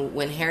 like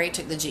when Harry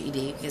took the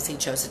GED, because he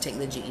chose to take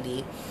the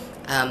GED,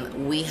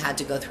 we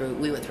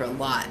went through a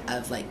lot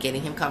of, like,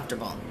 getting him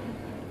comfortable.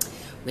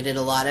 We did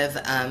a lot of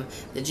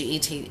the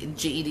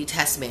GED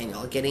test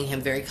manual, getting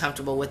him very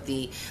comfortable with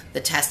the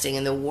testing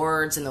and the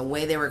words and the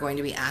way they were going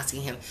to be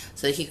asking him,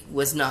 so that he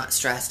was not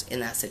stressed in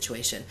that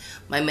situation.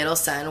 My middle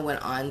son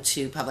went on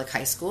to public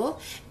high school,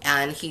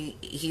 and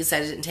he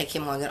said it didn't take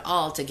him long at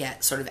all to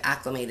get sort of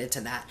acclimated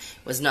to that.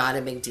 It was not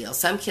a big deal.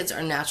 Some kids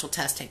are natural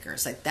test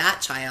takers. Like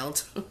that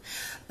child,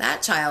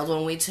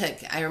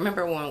 I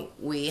remember when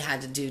we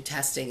had to do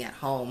testing at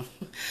home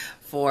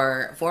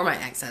for my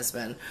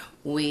ex-husband,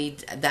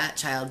 that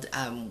child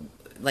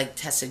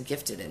tested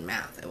gifted in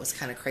math. It was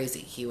kind of crazy.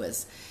 He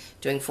was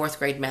doing 10th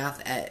grade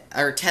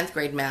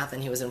math,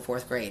 and he was in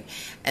 4th grade.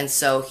 And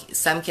so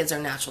some kids are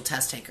natural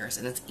test takers,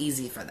 and it's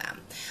easy for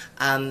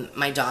them.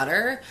 My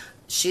daughter,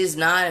 she's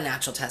not a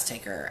natural test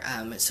taker.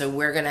 So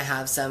we're going to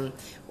have some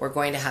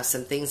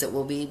things that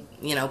we'll be,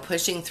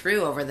 pushing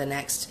through over the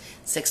next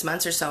 6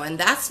 months or so. And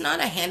that's not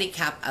a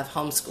handicap of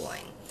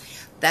homeschooling.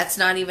 That's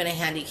not even a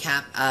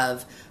handicap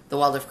of the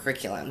Waldorf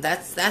curriculum.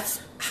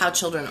 That's how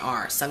children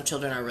are. Some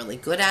children are really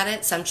good at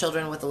it. Some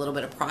children, with a little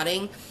bit of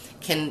prodding,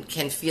 can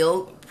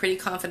feel pretty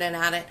confident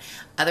at it.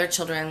 Other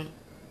children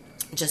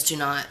just do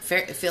not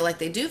feel like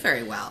they do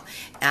very well,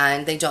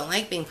 and they don't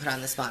like being put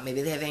on the spot.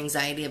 Maybe they have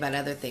anxiety about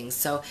other things.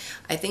 So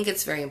I think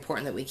it's very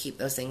important that we keep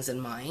those things in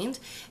mind.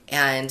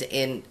 And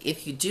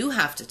if you do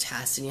have to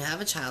test, and you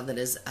have a child that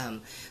is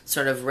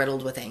sort of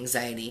riddled with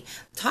anxiety,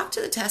 talk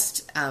to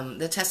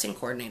the testing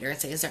coordinator and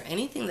say, is there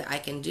anything that I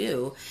can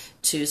do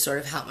to sort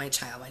of help my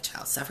child? My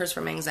child suffers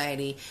from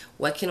anxiety.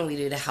 What can we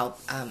do to help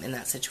in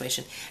that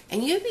situation?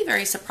 And you'd be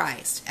very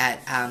surprised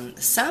at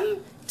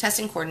some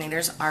testing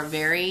coordinators are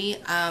very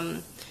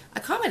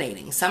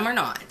accommodating. Some are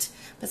not,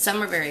 but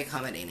some are very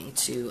accommodating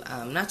to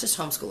not just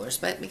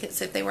homeschoolers, but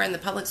because if they were in the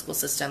public school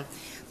system,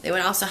 they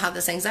would also have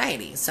this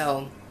anxiety.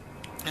 So,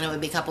 and it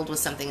would be coupled with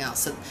something else.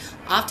 So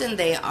often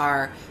they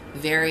are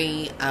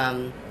very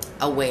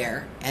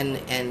aware and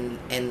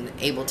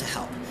able to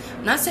help.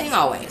 I'm not saying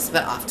always,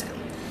 but often.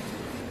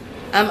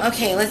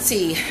 Okay, let's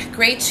see.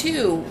 Grade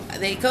 2,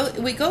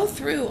 we go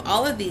through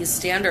all of these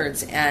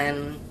standards,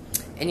 and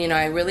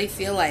I really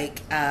feel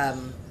like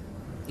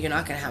you're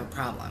not going to have a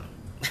problem.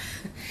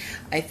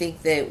 I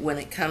think that when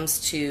it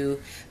comes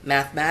to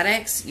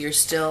mathematics, you're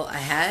still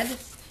ahead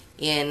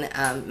in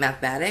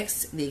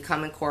mathematics. The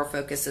Common Core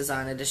focuses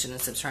on addition and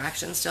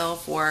subtraction still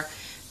for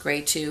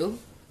grade 2.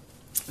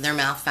 Their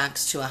math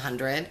facts to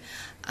 100.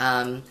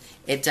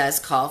 It does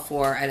call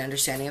for an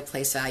understanding of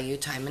place value,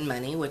 time, and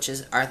money, which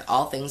are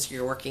all things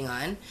you're working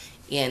on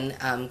in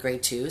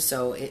grade 2,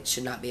 so it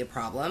should not be a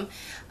problem.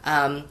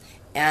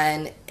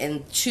 And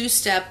in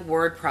 2-step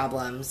word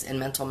problems in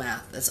mental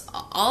math,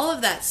 all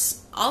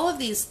of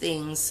these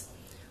things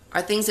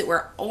are things that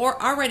we're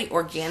already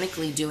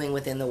organically doing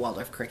within the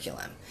Waldorf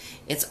curriculum.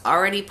 It's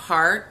already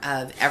part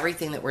of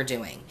everything that we're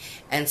doing.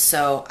 And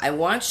so I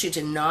want you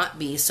to not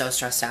be so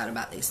stressed out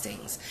about these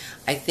things.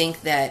 I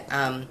think that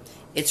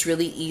it's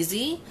really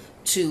easy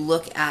to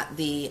look at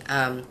the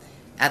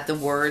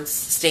words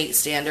state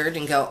standard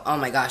and go, oh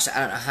my gosh, I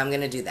don't know how I'm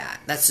going to do that.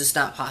 That's just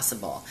not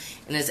possible.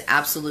 And it's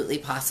absolutely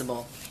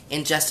possible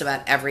in just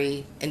about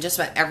every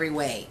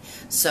way.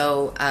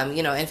 So,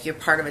 if you're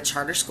part of a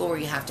charter school where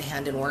you have to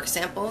hand in work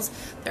samples,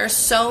 there are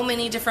so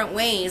many different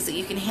ways that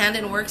you can hand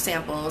in work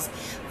samples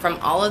from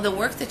all of the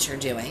work that you're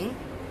doing,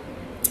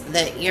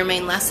 that your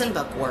main lesson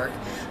book work,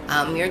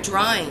 your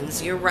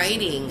drawings, your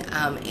writing,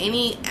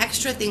 any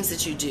extra things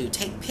that you do,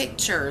 take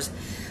pictures.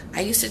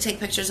 I used to take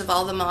pictures of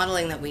all the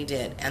modeling that we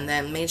did and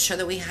then made sure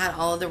that we had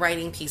all of the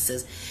writing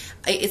pieces.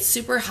 It's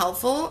super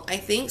helpful, I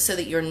think, so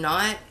that you're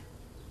not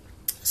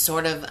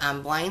sort of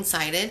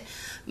blindsided.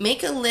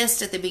 Make a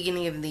list at the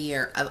beginning of the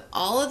year of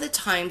all of the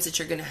times that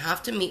you're going to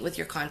have to meet with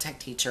your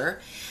contact teacher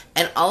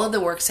and all of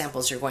the work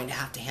samples you're going to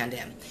have to hand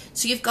in.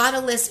 So you've got a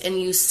list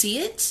and you see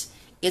it.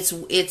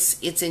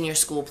 It's in your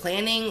school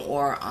planning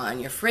or on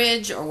your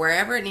fridge or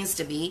wherever it needs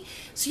to be.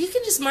 So you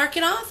can just mark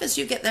it off as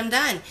you get them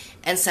done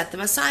and set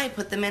them aside,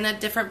 put them in a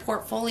different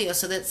portfolio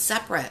so that it's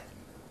separate.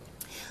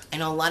 I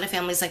know a lot of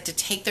families like to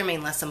take their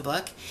main lesson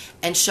book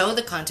and show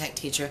the contact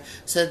teacher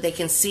so that they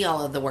can see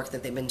all of the work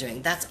that they've been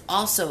doing. That's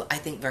also, I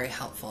think, very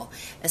helpful,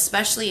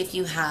 especially if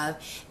you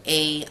have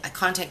a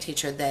contact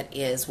teacher that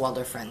is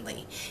Waldorf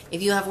friendly.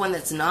 If you have one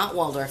that's not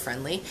Waldorf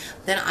friendly,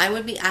 then I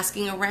would be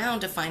asking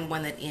around to find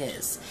one that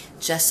is,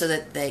 just so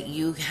that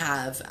you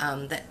have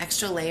the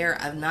extra layer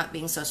of not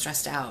being so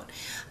stressed out.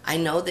 I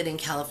know that in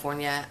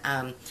California,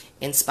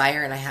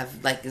 Inspire, and I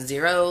have like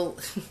zero,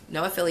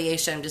 no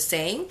affiliation, I'm just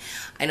saying,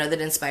 I know that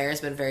Inspire has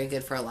been very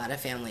good for a lot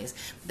of families.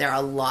 There are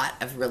a lot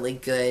of really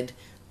good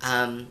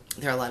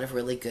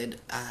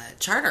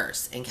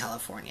charters in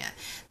California,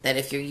 that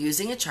if you're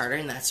using a charter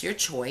and that's your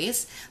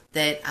choice,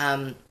 that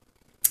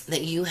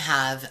you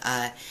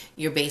have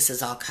your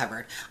bases all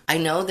covered. I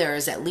know there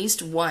is at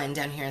least one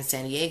down here in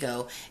San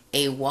Diego,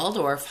 a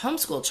Waldorf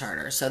homeschool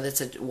charter. So that's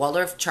a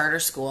Waldorf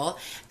charter school,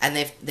 and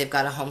they've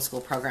got a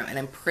homeschool program, and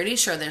I'm pretty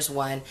sure there's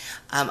one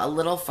a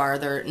little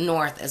farther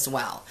north as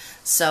well.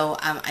 So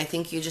I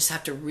think you just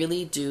have to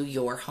really do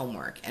your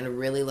homework and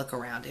really look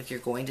around if you're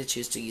going to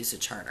choose to use a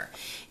charter.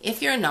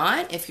 If you're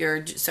not, if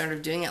you're sort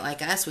of doing it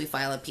like us, we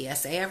file a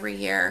PSA every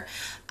year.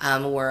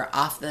 We're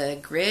off the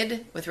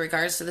grid with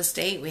regards to the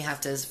state. We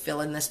have to fill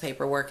in this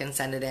paperwork and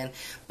send it in,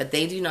 but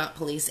they do not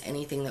police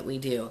anything that we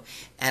do,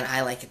 and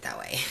I like it that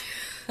way.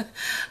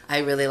 I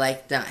really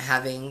like not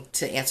having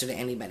to answer to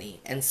anybody.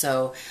 And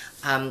so,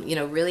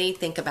 really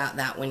think about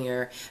that when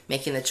you're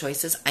making the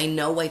choices. I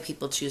know why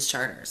people choose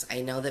charters.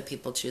 I know that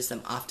people choose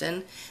them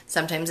often.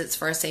 Sometimes it's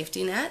for a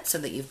safety net so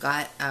that you've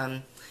got,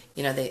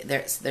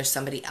 there's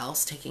somebody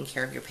else taking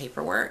care of your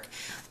paperwork.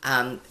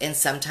 And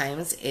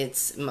sometimes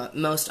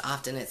most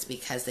often it's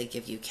because they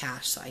give you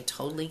cash. So I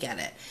totally get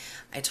it.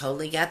 I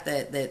totally get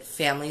that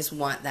families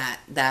want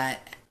that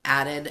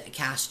added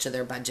cash to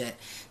their budget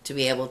to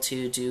be able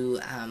to do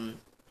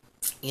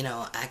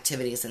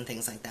activities and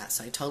things like that.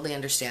 So I totally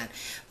understand.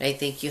 But I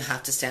think you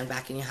have to stand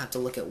back and you have to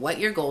look at what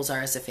your goals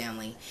are as a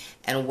family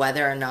and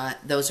whether or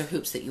not those are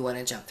hoops that you want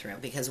to jump through.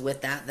 Because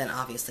with that, then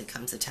obviously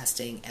comes the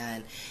testing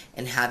and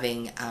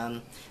having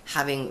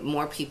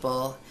more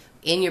people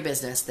in your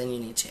business than you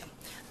need to.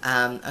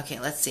 Okay,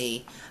 let's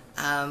see.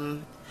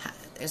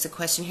 There's a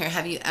question here.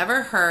 Have you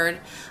ever heard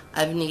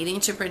of needing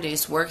to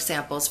produce work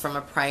samples from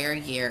a prior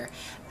year,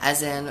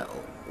 as in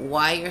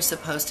why you're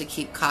supposed to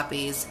keep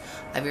copies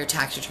of your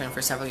tax return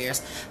for several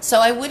years? So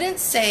I wouldn't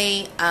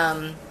say,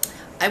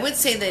 I would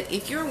say that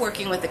if you're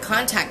working with a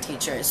contact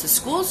teacher, it's the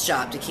school's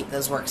job to keep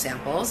those work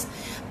samples.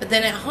 But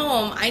then at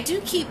home, I do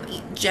keep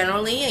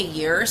generally a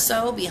year or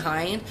so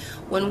behind.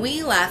 When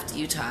we left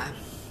Utah,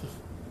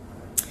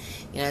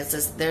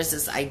 there's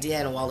this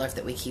idea in Waldorf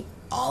that we keep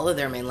all of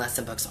their main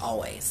lesson books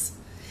always.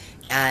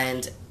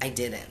 And I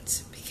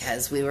didn't,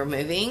 because we were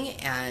moving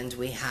and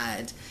we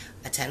had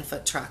a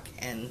 10-foot truck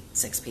and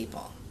 6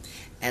 people.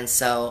 And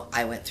so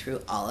I went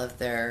through all of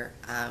their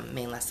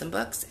main lesson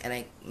books, and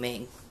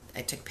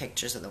I took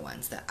pictures of the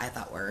ones that I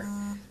thought were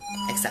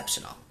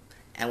exceptional.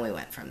 And we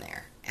went from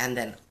there. And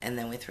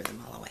then we threw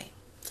them all away.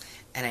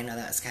 And I know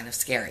that was kind of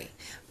scary.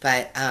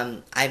 But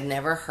I've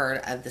never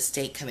heard of the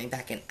state coming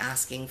back and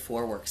asking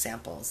for work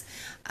samples.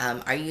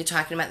 Are you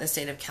talking about the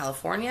state of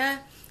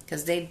California?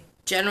 Because they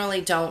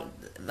generally don't,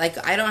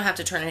 I don't have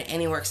to turn in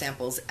any work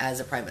samples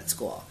as a private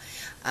school.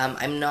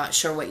 I'm not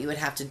sure what you would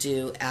have to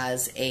do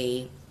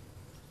in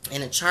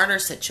a charter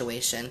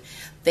situation.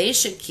 They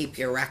should keep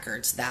your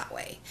records that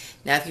way.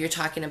 Now, if you're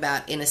talking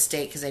about in a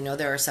state, because I know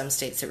there are some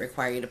states that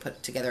require you to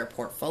put together a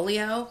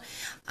portfolio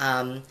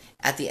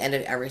at the end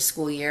of every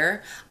school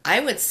year, I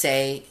would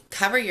say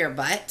cover your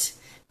butt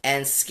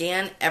and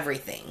scan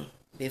everything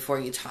before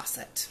you toss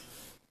it.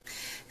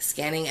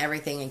 Scanning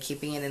everything and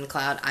keeping it in the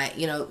cloud. I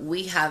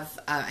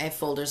have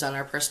folders on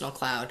our personal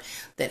cloud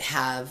that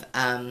have,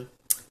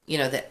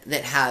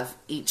 that have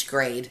each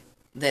grade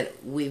that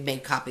we've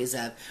made copies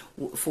of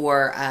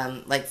for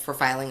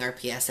filing our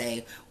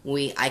PSA.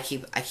 I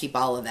keep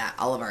all of that,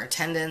 all of our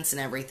attendance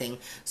and everything,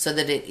 so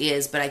that it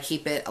is, but I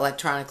keep it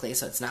electronically,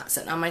 so it's not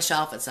sitting on my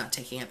shelf, it's not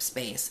taking up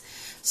space.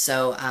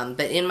 So,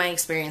 but in my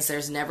experience,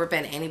 there's never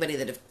been anybody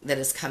that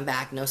has come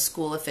back, no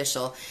school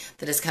official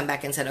that has come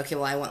back and said, okay,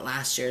 well, I want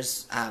last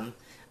year's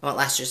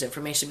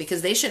information,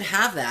 because they should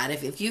have that.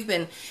 If you've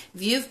been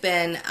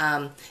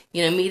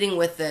meeting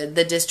with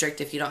the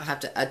district, if you don't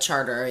have a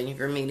charter and if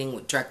you're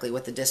meeting directly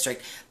with the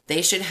district,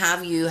 they should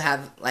have you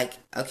have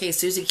okay,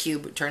 Susie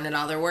Cube turned in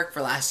all their work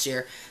for last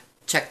year,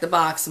 check the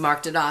box,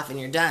 marked it off, and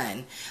you're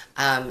done.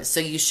 So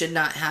you should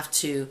not have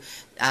to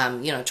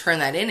turn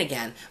that in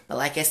again. But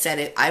like I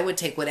said, I would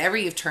take whatever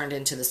you've turned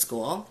into the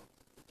school,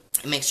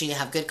 make sure you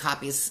have good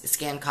copies,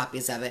 scanned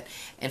copies of it,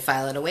 and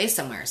file it away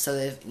somewhere so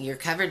that you're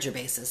covered your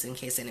bases in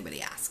case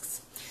anybody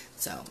asks.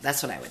 So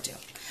that's what I would do.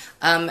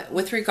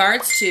 With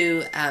regards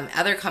to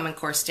other Common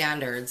Core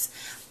standards,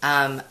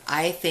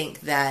 I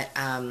think that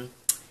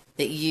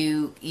that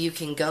you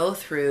can go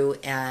through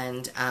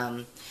and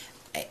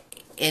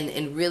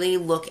really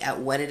look at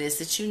what it is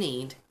that you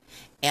need,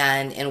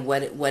 and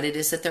what it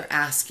is that they're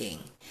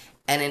asking.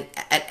 And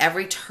at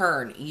every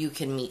turn, you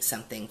can meet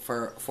something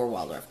for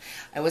Waldorf.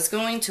 I was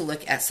going to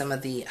look at some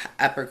of the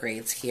upper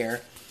grades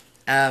here,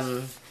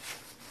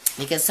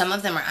 because some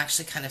of them are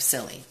actually kind of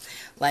silly.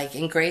 Like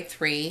in grade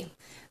 3,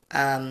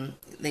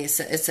 it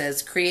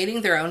says,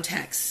 creating their own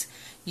texts.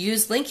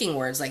 Use linking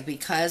words like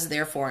because,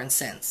 therefore, and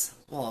since.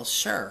 Well,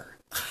 sure.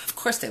 Of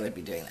course they would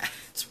be doing that,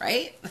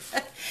 right?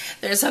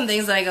 There's some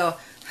things that I go,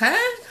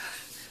 huh?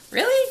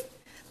 Really?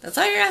 That's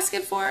all you're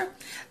asking for?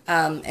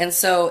 And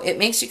so it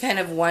makes you kind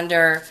of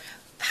wonder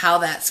how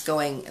that's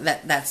going,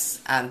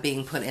 that's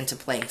being put into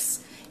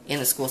place in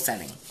the school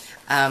setting.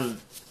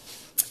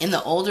 In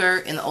the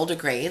older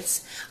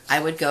grades, I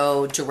would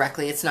go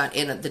directly. It's not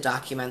in the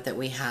document that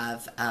we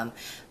have,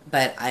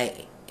 but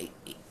I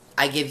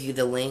give you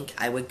the link.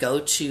 I would go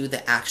to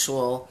the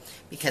actual,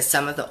 because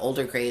some of the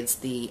older grades,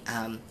 the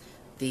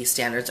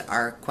standards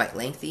are quite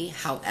lengthy.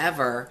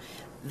 However,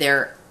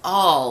 they're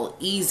all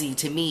easy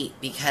to meet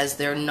because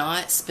they're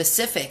not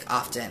specific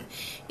often.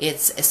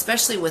 It's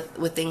especially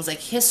with things like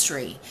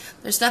history.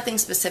 There's nothing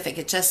specific.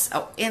 It just,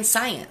 in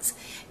science,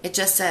 it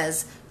just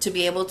says to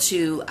be able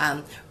to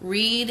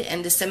read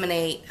and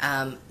disseminate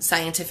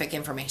scientific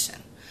information.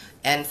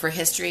 And for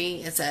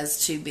history, it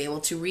says to be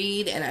able to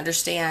read and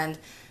understand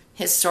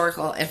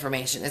historical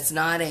information. It's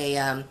not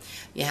a,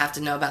 you have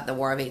to know about the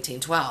War of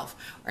 1812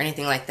 or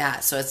anything like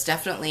that. So it's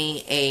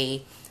definitely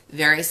a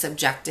very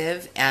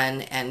subjective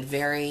and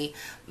very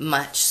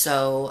much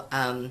so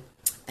an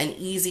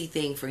easy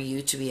thing for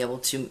you to be able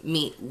to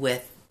meet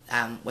with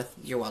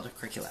your Waldorf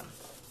curriculum.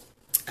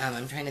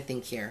 I'm trying to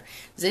think here.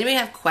 Does anybody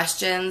have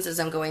questions as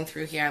I'm going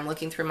through here? I'm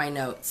looking through my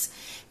notes.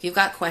 If you've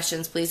got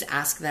questions, please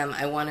ask them.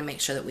 I want to make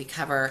sure that we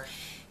cover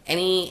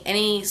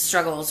any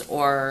struggles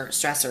or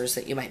stressors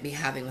that you might be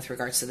having with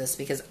regards to this,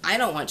 because I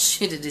don't want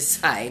you to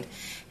decide,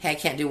 hey, I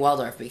can't do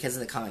Waldorf because of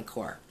the Common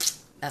Core.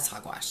 That's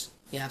hogwash.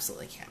 You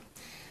absolutely can.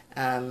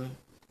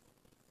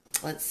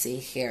 Let's see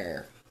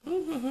here.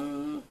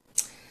 So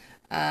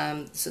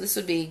this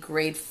would be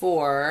grade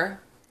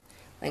 4,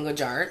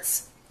 language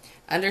arts.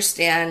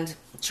 Understand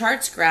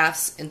charts,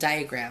 graphs, and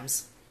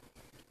diagrams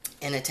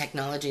in a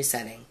technology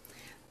setting.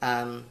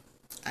 I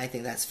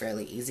think that's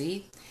fairly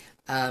easy.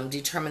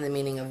 Determine the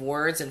meaning of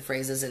words and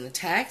phrases in a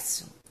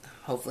text.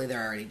 Hopefully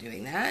they're already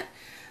doing that.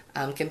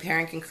 Compare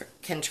and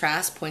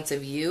contrast points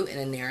of view in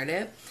a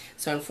narrative.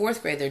 So in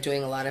 4th grade, they're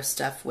doing a lot of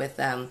stuff with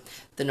the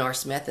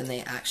Norse myth, and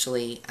they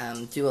actually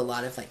do a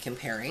lot of like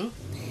comparing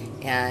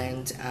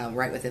and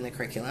right within the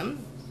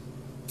curriculum.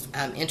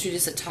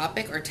 Introduce a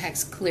topic or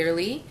text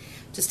clearly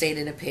to state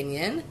an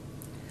opinion.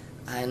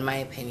 In my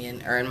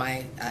opinion, or in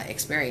my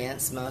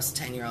experience, most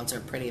 10-year-olds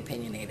are pretty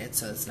opinionated,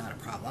 so it's not a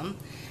problem.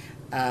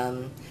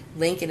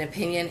 Link an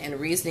opinion and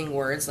reasoning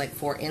words like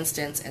for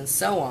instance and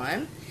so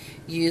on.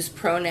 Use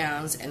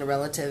pronouns and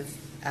relative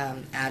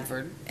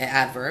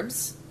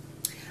adverbs.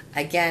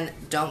 Again,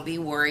 don't be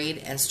worried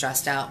and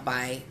stressed out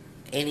by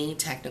any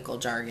technical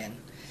jargon.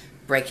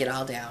 Break it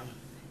all down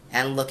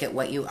and look at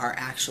what you are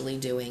actually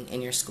doing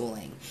in your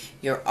schooling.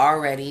 You're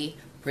already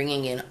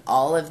bringing in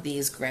all of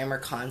these grammar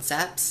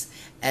concepts,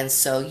 and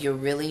so you're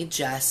really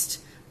just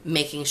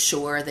making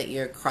sure that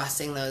you're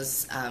crossing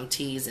those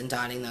T's and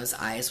dotting those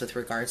I's with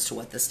regards to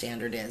what the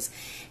standard is.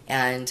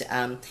 And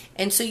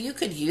so you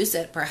could use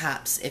it,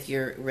 perhaps, if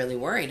you're really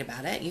worried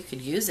about it, you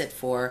could use it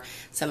for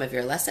some of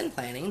your lesson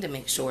planning to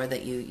make sure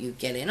that you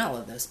get in all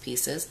of those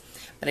pieces.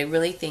 But I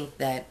really think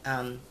that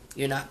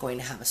you're not going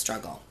to have a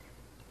struggle.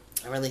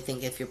 I really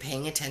think if you're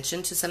paying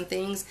attention to some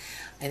things,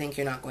 I think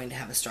you're not going to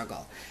have a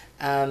struggle.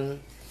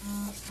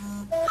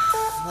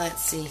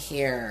 Let's see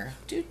here.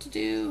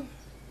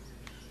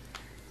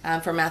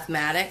 For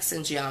mathematics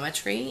and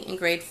geometry in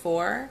grade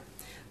 4,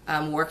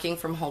 working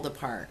from hold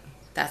apart.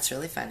 That's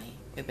really funny.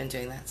 We've been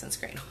doing that since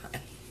grade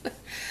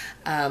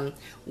 1.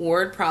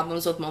 Word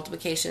problems with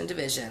multiplication and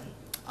division.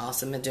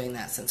 Also been doing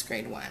that since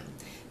grade 1.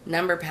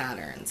 Number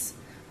patterns.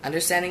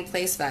 Understanding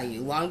place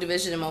value. Long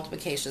division and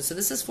multiplication. So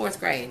this is 4th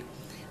grade.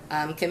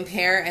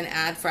 Compare and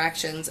add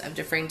fractions of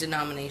differing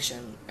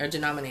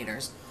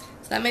denominators.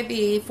 So that might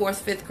be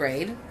 4th, 5th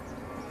grade.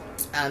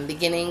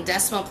 Beginning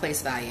decimal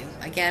place value.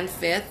 Again,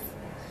 5th,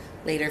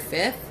 later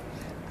 5th.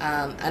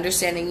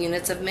 Understanding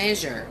units of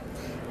measure.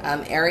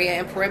 Area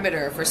and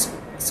perimeter for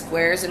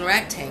squares and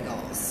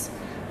rectangles.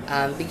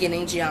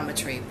 Beginning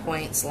geometry,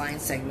 points,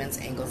 lines, segments,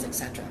 angles,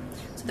 etc.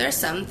 So there are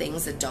some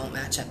things that don't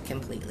match up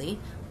completely.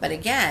 But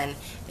again,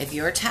 if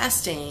you're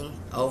testing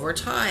over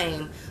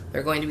time,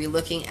 they're going to be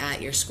looking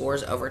at your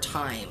scores over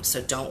time.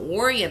 So don't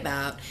worry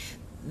about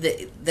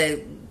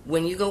the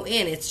when you go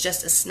in, it's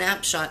just a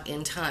snapshot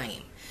in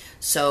time.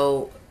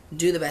 So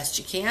do the best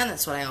you can.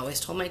 That's what I always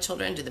told my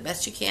children. Do the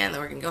best you can.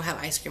 Then we're going to go have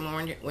ice cream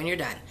when you're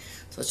done.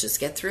 So let's just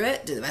get through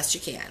it. Do the best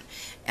you can.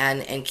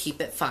 And keep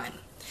it fun.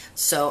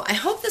 So I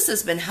hope this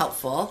has been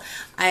helpful.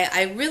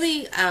 I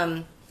really,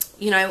 I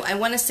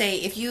want to say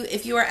if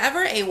you are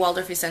ever a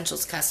Waldorf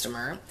Essentials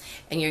customer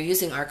and you're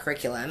using our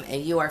curriculum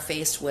and you are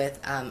faced with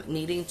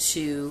needing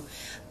to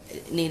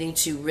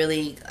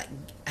really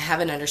have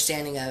an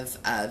understanding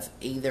of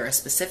either a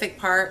specific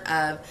part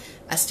of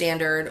a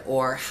standard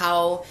or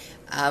how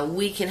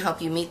we can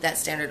help you meet that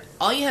standard,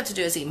 all you have to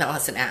do is email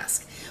us and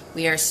ask.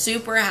 We are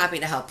super happy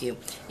to help you.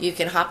 You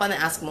can hop on the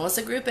Ask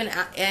Melissa group and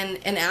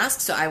ask.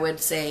 So I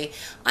would say,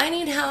 I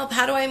need help.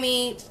 How do I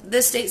meet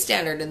this state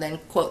standard? And then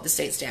quote the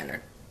state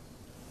standard.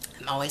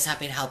 I'm always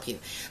happy to help you.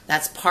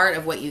 That's part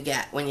of what you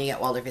get when you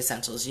get Waldorf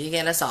Essentials. You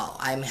get us all.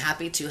 I'm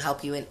happy to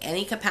help you in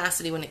any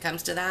capacity when it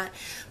comes to that,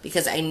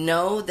 because I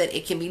know that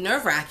it can be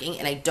nerve-wracking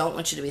and I don't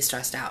want you to be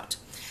stressed out.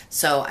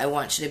 So I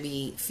want you to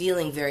be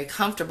feeling very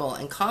comfortable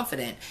and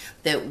confident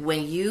that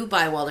when you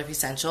buy Waldorf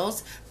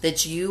Essentials,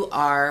 that you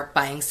are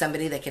buying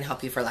somebody that can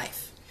help you for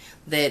life.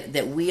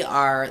 That we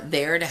are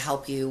there to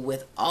help you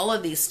with all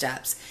of these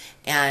steps.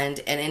 And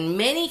in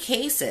many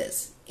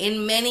cases,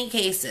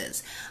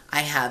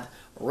 I have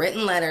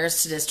written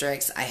letters to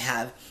districts. I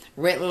have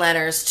written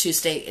letters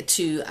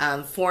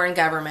to foreign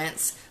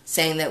governments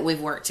saying that we've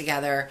worked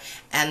together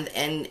and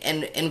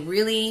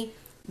really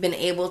been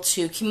able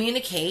to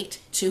communicate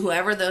to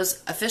whoever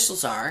those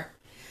officials are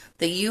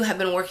that you have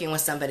been working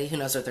with somebody who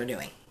knows what they're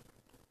doing.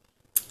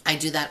 I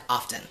do that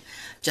often.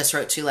 Just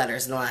wrote 2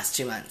 letters in the last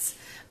 2 months.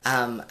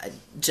 And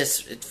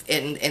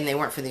they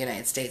weren't for the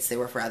United States. They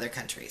were for other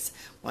countries.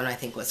 One I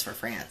think was for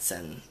France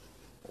and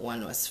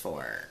one was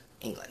for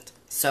England.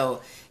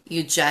 So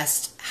you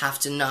just have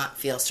to not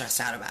feel stressed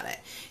out about it.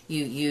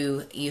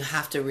 You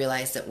have to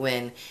realize that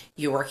when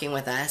you're working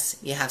with us,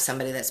 you have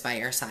somebody that's by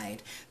your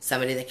side,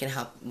 somebody that can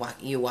help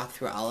walk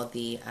through all of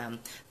the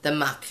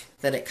muck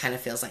that it kind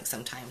of feels like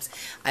sometimes.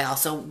 I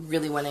also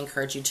really want to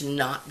encourage you to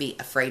not be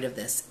afraid of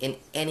this in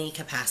any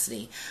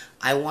capacity.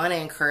 I want to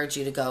encourage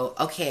you to go,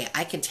 okay,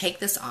 I can take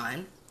this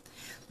on.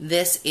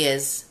 This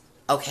is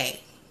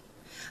okay.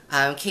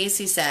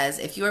 Casey says,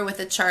 if you are with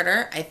a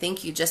charter, I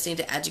think you just need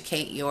to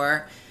educate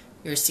your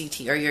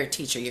CT or your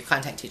teacher, your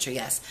contact teacher.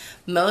 Yes.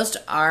 Most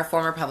are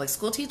former public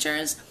school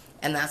teachers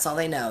and that's all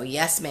they know.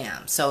 Yes,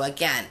 ma'am. So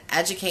again,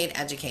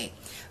 educate.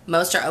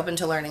 Most are open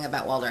to learning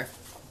about Waldorf.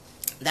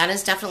 That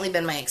has definitely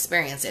been my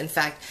experience. In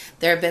fact,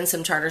 there have been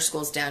some charter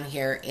schools down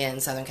here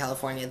in Southern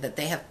California that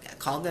they have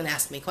called and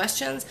asked me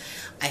questions.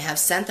 I've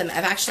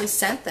actually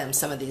sent them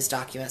some of these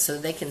documents so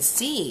that they can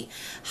see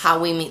how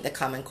we meet the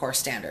Common Core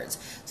standards,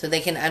 so they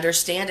can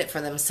understand it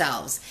for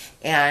themselves,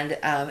 and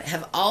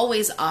have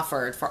always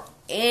offered for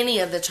any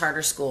of the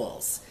charter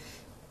schools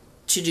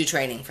to do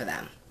training for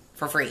them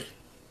for free,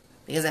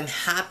 because I'm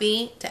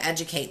happy to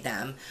educate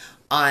them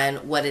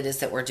on what it is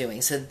that we're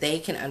doing so they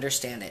can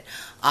understand it.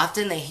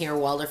 Often they hear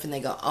Waldorf and they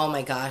go, oh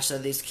my gosh, so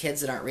these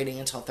kids that aren't reading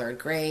until 3rd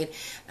grade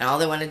and all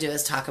they want to do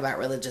is talk about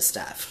religious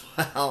stuff.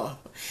 Well,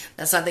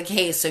 that's not the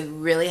case. So you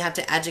really have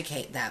to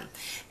educate them.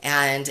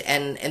 And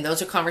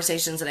those are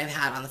conversations that I've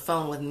had on the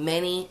phone with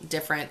many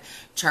different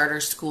charter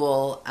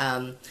school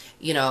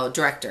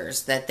directors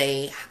so that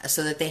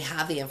they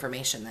have the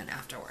information then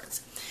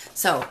afterwards.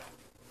 So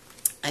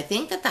I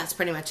think that's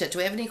pretty much it. Do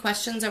we have any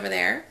questions over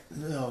there?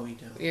 No, we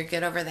don't. You're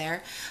good over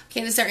there.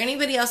 Okay, is there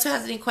anybody else who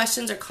has any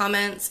questions or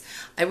comments?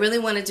 I really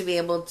wanted to be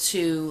able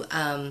to,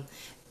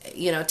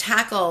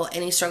 tackle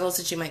any struggles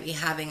that you might be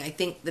having. I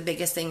think the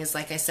biggest thing is,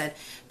 like I said,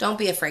 don't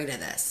be afraid of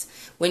this.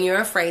 When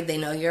you're afraid, they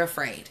know you're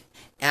afraid.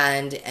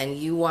 And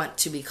you want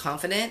to be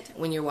confident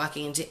when you're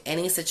walking into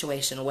any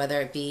situation,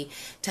 whether it be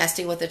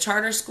testing with a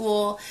charter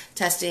school,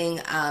 testing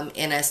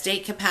in a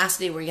state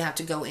capacity where you have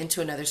to go into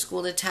another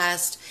school to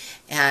test,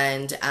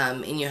 and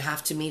you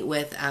have to meet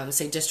with,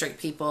 say,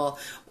 district people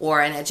or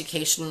an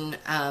education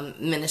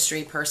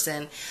ministry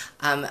person.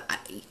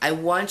 I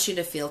want you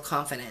to feel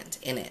confident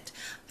in it.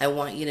 I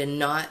want you to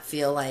not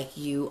feel like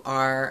you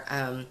are,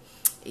 oh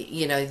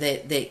no,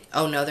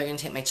 they're going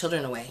to take my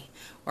children away.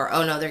 Or,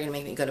 oh no, they're going to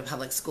make me go to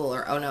public school.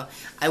 Or, oh no,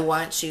 I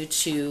want you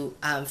to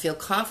feel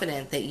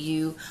confident that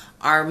you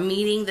are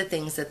meeting the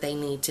things that they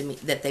need to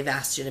meet, that they've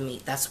asked you to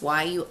meet. That's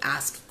why you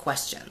ask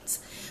questions.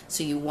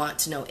 So you want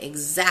to know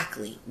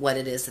exactly what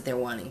it is that they're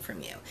wanting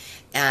from you.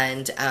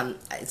 And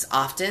it's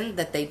often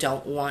that they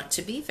don't want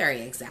to be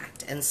very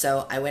exact. And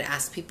so I would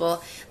ask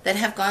people that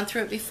have gone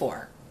through it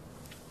before.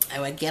 I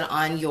would get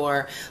on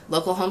your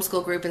local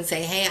homeschool group and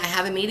say, hey, I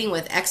have a meeting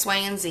with X, Y,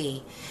 and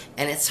Z,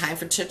 and it's time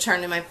to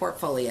turn in my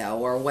portfolio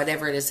or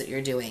whatever it is that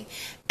you're doing,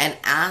 and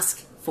ask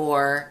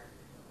for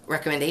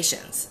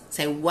recommendations.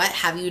 Say, what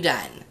have you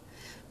done?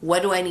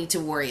 What do I need to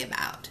worry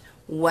about?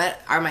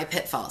 What are my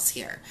pitfalls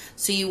here?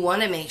 So you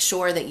want to make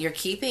sure that you're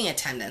keeping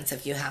attendance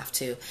if you have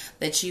to,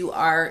 that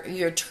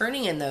you're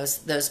turning in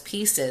those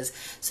pieces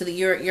so that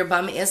your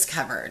bum is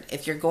covered.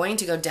 If you're going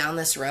to go down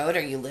this road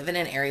or you live in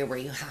an area where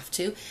you have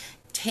to,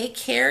 take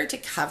care to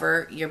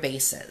cover your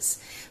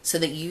bases so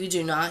that you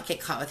do not get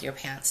caught with your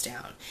pants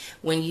down.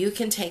 When you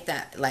can take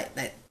that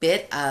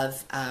bit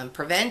of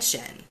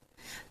prevention,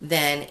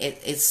 then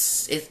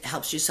it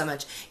helps you so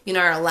much. You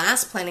know, our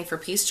last Planning for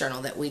Peace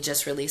journal that we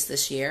just released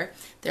this year,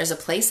 there's a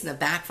place in the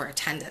back for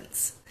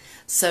attendance.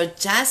 So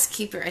just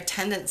keep your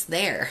attendance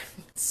there.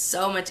 It's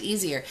so much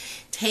easier.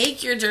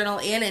 Take your journal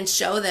in and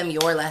show them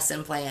your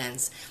lesson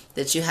plans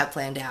that you have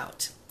planned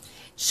out.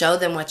 Show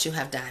them what you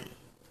have done.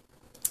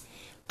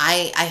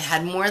 I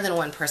had more than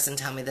one person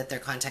tell me that their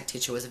contact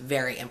teacher was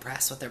very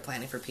impressed with their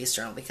Planning for Peace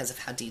journal because of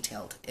how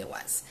detailed it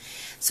was.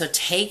 So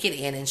take it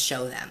in and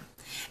show them.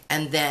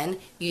 And then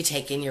you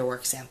take in your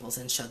work samples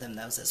and show them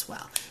those as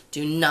well.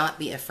 Do not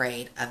be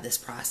afraid of this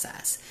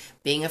process.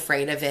 Being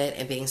afraid of it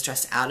and being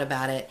stressed out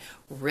about it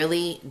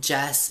really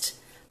just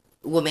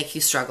will make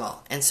you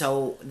struggle. And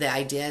so the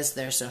idea is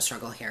there's no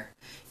struggle here.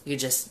 You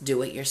just do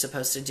what you're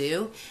supposed to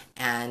do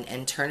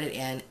and turn it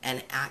in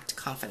and act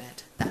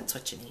confident. That's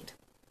what you need.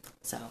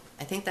 So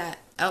I think that,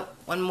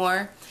 one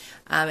more.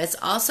 It's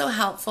also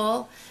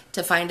helpful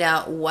to find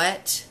out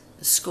what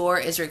score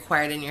is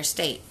required in your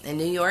state. In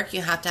New York,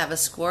 you have to have a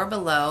score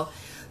below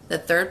the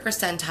 3rd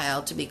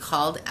percentile to be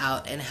called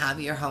out and have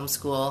your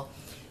homeschool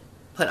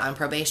put on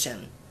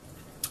probation.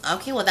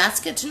 Okay, well, that's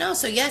good to know.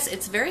 So yes,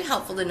 it's very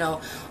helpful to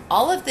know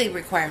all of the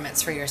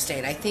requirements for your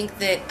state. I think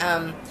that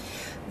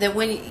that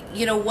when,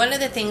 you know, one of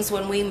the things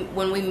when we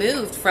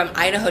moved from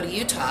Idaho to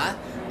Utah,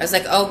 I was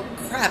like, oh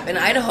crap, in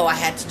Idaho I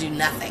had to do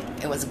nothing.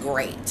 It was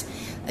great.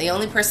 The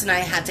only person I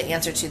had to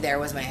answer to there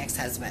was my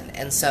ex-husband.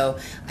 And so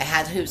I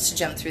had hoops to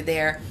jump through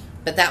there,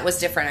 but that was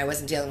different. I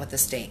wasn't dealing with the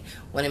state.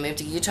 When I moved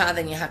to Utah,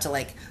 then you have to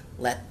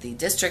let the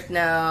district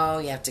know.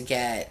 You have to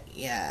get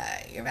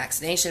your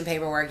vaccination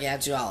paperwork. You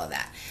have to do all of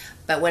that.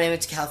 But when I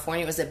moved to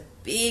California, it was a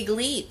big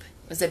leap.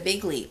 It was a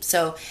big leap.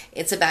 So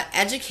it's about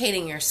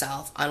educating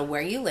yourself on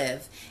where you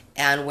live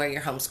and where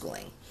you're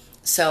homeschooling.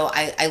 So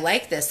I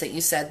like this, that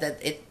you said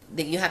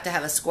that you have to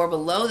have a score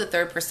below the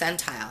 3rd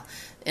percentile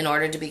in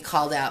order to be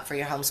called out for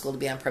your homeschool to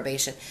be on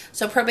probation.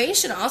 So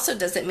probation also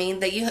doesn't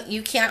mean that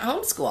you can't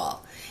homeschool.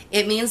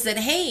 It means that,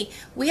 hey,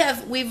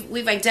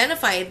 we've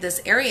identified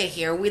this area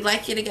here. We'd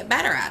like you to get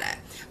better at it.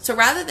 So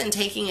rather than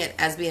taking it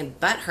as being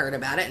butthurt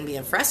about it and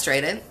being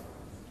frustrated,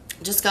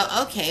 just go,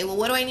 okay, well,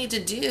 what do I need to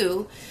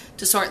do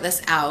to sort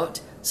this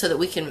out so that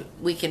we can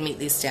meet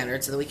these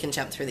standards, so that we can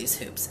jump through these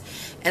hoops?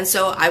 And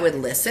so I would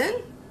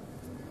listen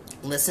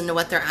to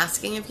what they're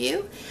asking of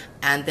you,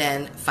 and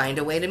then find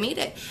a way to meet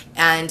it.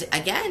 And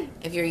again,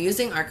 if you're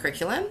using our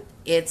curriculum,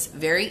 it's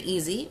very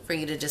easy for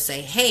you to just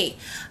say, hey,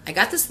 I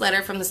got this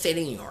letter from the state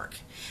of New York,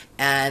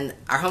 and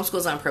our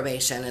homeschool's on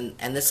probation,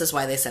 and this is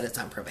why they said it's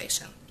on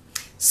probation.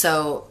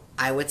 So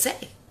I would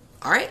say,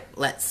 all right,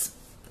 let's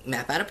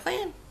map out a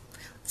plan.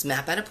 Let's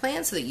map out a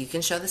plan so that you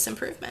can show this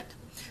improvement.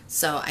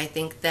 So I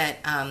think that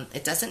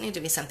it doesn't need to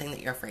be something that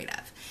you're afraid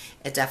of.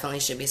 It definitely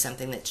should be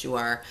something that you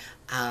are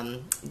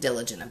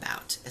diligent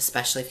about,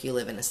 especially if you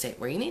live in a state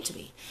where you need to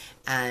be.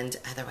 And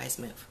otherwise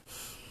move.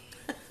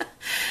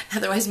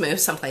 Otherwise move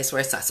someplace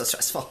where it's not so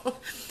stressful.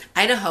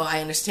 Idaho,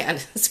 I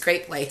understand, it's a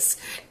great place.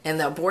 And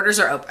the borders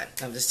are open.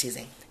 I'm just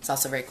teasing. It's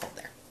also very cold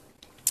there.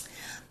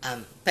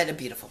 But a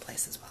beautiful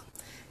place as well.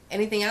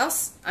 Anything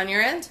else on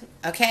your end?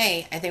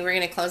 Okay, I think we're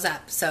going to close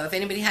up. So if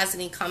anybody has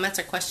any comments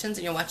or questions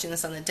and you're watching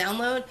this on the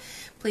download,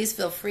 please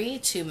feel free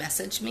to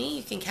message me.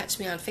 You can catch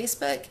me on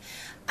Facebook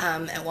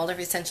at Waldorf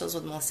Essentials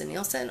with Melisa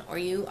Nielsen, or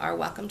you are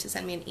welcome to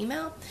send me an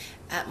email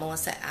at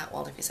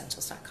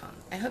melissa@waldorfessentials.com.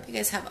 I hope you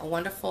guys have a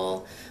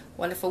wonderful,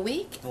 wonderful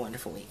week.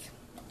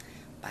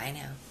 Bye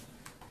now.